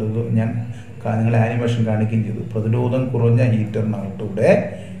 എന്താണ് പ്രതിരോധം? ഞാൻ നിങ്ങളെ ആനിമേഷൻ കാണിക്കുകയും ചെയ്തു. പ്രതിരോധം കുറഞ്ഞ ഹീറ്ററിനകത്തൂടെ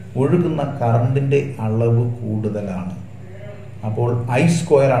ഒഴുകുന്ന കറണ്ടിന്റെ അളവ് കൂടുതലാണ്. അപ്പോൾ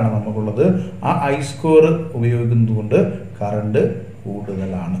I² ആണ് നമുക്കുള്ളത്. ആ I² ഉപയോഗിക്കുന്നത് കൊണ്ട് കറണ്ട്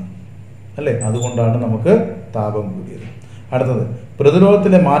കൂടുതലാണ് അല്ലേ? അതുകൊണ്ടാണ് നമുക്ക് താപം കൂടിയത്. അടുത്തത്,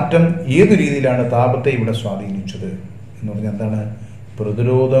 പ്രതിരോധത്തിലെ മാറ്റം ഏതു രീതിയിലാണ് താപത്തെ ഇവിടെ സ്വാധീനിച്ചത് എന്ന് പറഞ്ഞാൽ എന്താണ്?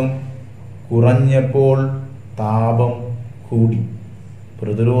 പ്രതിരോധം കുറഞ്ഞപ്പോൾ താപം കൂടി.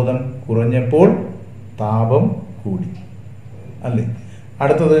 പ്രതിരോധം കുറഞ്ഞപ്പോൾ താപം കൂടി അല്ലേ?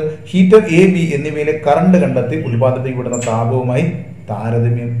 അടുത്തത്, ഹീറ്റർ എ, ബി എന്നിവയിലെ കറണ്ട് കണ്ടെത്തി ഉൽപ്പാദിപ്പിക്കപ്പെടുന്ന താപവുമായി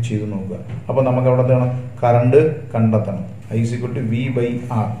താരതമ്യം ചെയ്തു നോക്കുക. അപ്പോൾ നമുക്ക് അവിടെ എന്താണ്? കറണ്ട് കണ്ടെത്തണം.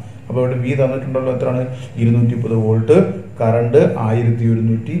 I=V/R. അപ്പോൾ ഇവിടെ V തന്നിട്ടുണ്ടല്ലോ. എത്രയാണ്? 230 വോൾട്ട്. Current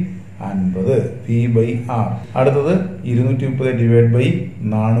 1150 V/R. അടുത്തത്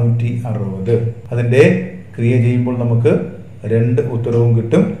 230/460. അതിന്റെ ക്രിയ ചെയ്യുമ്പോൾ നമുക്ക് 2 ഉത്തരവും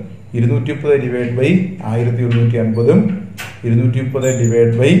കിട്ടും. 230/1150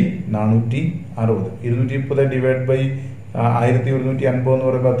 230/460. 230/1150 എന്ന്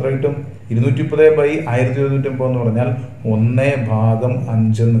പറയുമ്പോൾ എത്ര കിട്ടും? 230/1150 എന്ന് പറഞ്ഞാൽ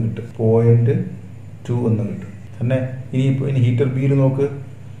 1/5 എന്ന് കിട്ടും. 0.2 എന്ന് കിട്ടും തന്നെ. ഇനി ഹീറ്റർ ബിയിൽ നോക്ക്.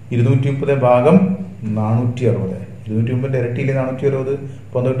 230/460. 230 ഇരട്ടിയിലെ 460.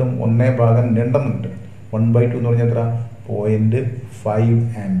 അപ്പോൾ എന്ത് കിട്ടും? 1/2 എന്ന് കിട്ടും. 1/2 എന്ന് പറഞ്ഞാൽ എത്ര? 0.5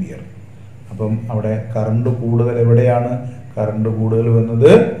 ആംപിയർ. അപ്പം അവിടെ കറണ്ട് കൂടുതൽ എവിടെയാണ്? കറണ്ട് കൂടുതൽ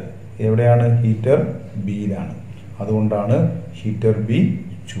വന്നത് എവിടെയാണ്? ഹീറ്റർ ബിയിലാണ്. അതുകൊണ്ടാണ് ഹീറ്റർ ബി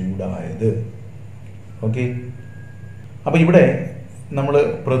ചൂടായത്. ഓക്കെ. അപ്പൊ ഇവിടെ നമ്മൾ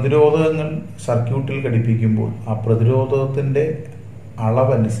പ്രതിരോധങ്ങൾ സർക്യൂട്ടിൽ ഘടിപ്പിക്കുമ്പോൾ ആ പ്രതിരോധത്തിന്റെ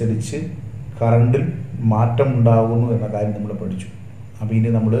അളവനുസരിച്ച് കറണ്ടിൽ മാറ്റം ഉണ്ടാകുന്നു എന്ന കാര്യം നമ്മൾ പഠിച്ചു. അപ്പൊ ഇനി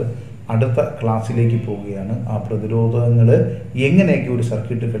നമ്മൾ അടുത്ത ക്ലാസ്സിലേക്ക് പോവുകയാണ്. ആ പ്രതിരോധങ്ങൾ എങ്ങനെയൊക്കെ ഒരു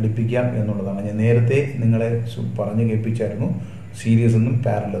സർക്യൂട്ട് ഘടിപ്പിക്കാം എന്നുള്ളതാണ്. ഞാൻ നേരത്തെ നിങ്ങളെ പറഞ്ഞു കേൾപ്പിച്ചായിരുന്നു സീരീസ് എന്നും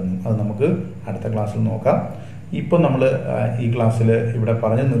പാരലൽ എന്നും. അത് നമുക്ക് അടുത്ത ക്ലാസ്സിൽ നോക്കാം. ഇപ്പം നമ്മൾ ഈ ക്ലാസ്സിൽ ഇവിടെ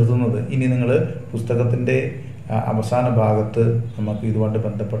പറഞ്ഞു നിർത്തുന്നത്, ഇനി നിങ്ങൾ പുസ്തകത്തിൻ്റെ അവസാന ഭാഗത്ത് നമുക്ക് ഇതുമായിട്ട്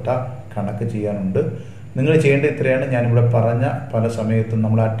ബന്ധപ്പെട്ട കണക്ക് ചെയ്യാനുണ്ട്. നിങ്ങൾ ചെയ്യേണ്ട ഇത്രയാണ്. ഞാനിവിടെ പറഞ്ഞ പല സമയത്തും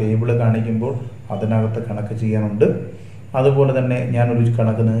നമ്മൾ ആ ടേബിൾ കാണിക്കുമ്പോൾ അതിനകത്ത് കണക്ക് ചെയ്യാനുണ്ട്. അതുപോലെ തന്നെ ഞാനൊരു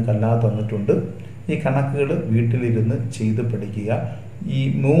കണക്ക് നിങ്ങൾക്ക് അല്ലാതെ തന്നിട്ടുണ്ട്. ഈ കണക്കുകൾ വീട്ടിലിരുന്ന് ചെയ്ത് പഠിക്കുക. ഈ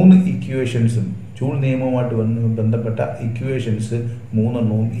 3 ഇക്വേഷൻസും ജൂൾ നിയമവുമായിട്ട് ബന്ധപ്പെട്ട ഇക്വേഷൻസ്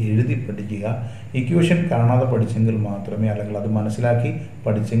 3 എഴുതി പഠിക്കുക. ഇക്വേഷൻ കാണാതെ പഠിച്ചെങ്കിൽ മാത്രമേ, അല്ലെങ്കിൽ അത് മനസ്സിലാക്കി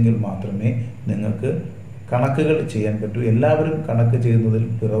പഠിച്ചെങ്കിൽ മാത്രമേ നിങ്ങൾക്ക് കണക്കുകൾ ചെയ്യാൻ പറ്റൂ. എല്ലാവരും കണക്ക് ചെയ്യുന്നതിൽ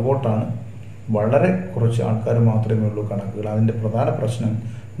പിറകോട്ടാണ്. വളരെ കുറച്ച് ആൾക്കാർ മാത്രമേ ഉള്ളൂ കണക്കുകൾ. അതിൻ്റെ പ്രധാന പ്രശ്നം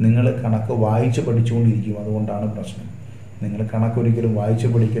നിങ്ങൾ കണക്ക് വായിച്ച് പഠിച്ചുകൊണ്ടിരിക്കും. അതുകൊണ്ടാണ് പ്രശ്നം. നിങ്ങൾ കണക്കൊരിക്കലും വായിച്ച്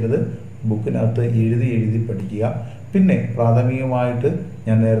പഠിക്കരുത്. ബുക്കിനകത്ത് എഴുതി പഠിക്കുക. പിന്നെ പ്രാഥമികമായിട്ട്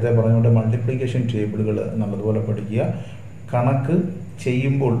ഞാൻ നേരത്തെ പറഞ്ഞുകൊണ്ട് മൾട്ടിപ്ലിക്കേഷൻ ടേബിളുകൾ നല്ലതുപോലെ പഠിക്കുക. കണക്ക്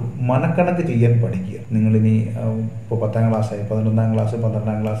ചെയ്യുമ്പോൾ മനക്കണക്ക് ചെയ്യാൻ പഠിക്കുക. നിങ്ങളിനി ഇപ്പോൾ 10ാം ക്ലാസ്സായി, 11ാം ക്ലാസ്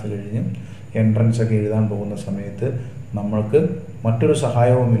 12ാം ക്ലാസ് കഴിഞ്ഞ് എൻട്രൻസ് ഒക്കെ എഴുതാൻ പോകുന്ന സമയത്ത് നമ്മൾക്ക് മറ്റൊരു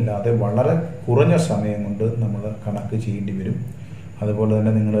സഹായവുമില്ലാതെ വളരെ കുറഞ്ഞ സമയം കൊണ്ട് നമ്മൾ കണക്ക് ചെയ്യേണ്ടി വരും. അതുപോലെ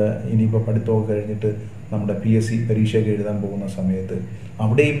തന്നെ നിങ്ങൾ ഇനിയിപ്പോൾ പഠിത്തമൊക്കെ കഴിഞ്ഞിട്ട് നമ്മുടെ PSC പരീക്ഷയൊക്കെ എഴുതാൻ പോകുന്ന സമയത്ത്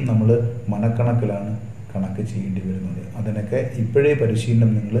അവിടെയും നമ്മൾ മനക്കണക്കിലാണ് കണക്ക് ചെയ്യേണ്ടി വരുന്നത്. അതിനൊക്കെ ഇപ്പോഴേ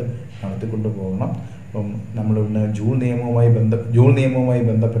പരിശീലനം നിങ്ങൾ നടത്തിക്കൊണ്ട് പോകണം. അപ്പം നമ്മളിവിടെ ജൂൾ നിയമവുമായി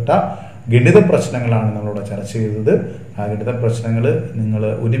ബന്ധപ്പെട്ട ഗണിത പ്രശ്നങ്ങളാണ് നമ്മളിവിടെ ചർച്ച ചെയ്തത്. ആ ഗണിത പ്രശ്നങ്ങൾ നിങ്ങൾ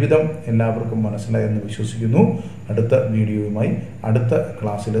ഒരുവിധം എല്ലാവർക്കും മനസ്സിലായെന്ന് വിശ്വസിക്കുന്നു. അടുത്ത വീഡിയോയുമായി അടുത്ത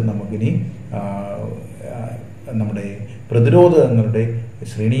ക്ലാസ്സിൽ നമുക്കിനി നമ്മുടെ പ്രതിരോധങ്ങളുടെ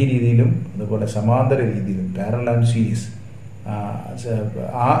ശ്രേണി രീതിയിലും അതുപോലെ സമാന്തര രീതിയിലും പാരലൽ ആൻഡ് സീരീസ്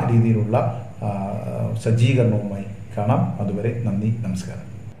ആ രീതിയിലുള്ള സജ്ജീകരണവുമായി കാണാം. അതുവരെ നന്ദി, നമസ്കാരം.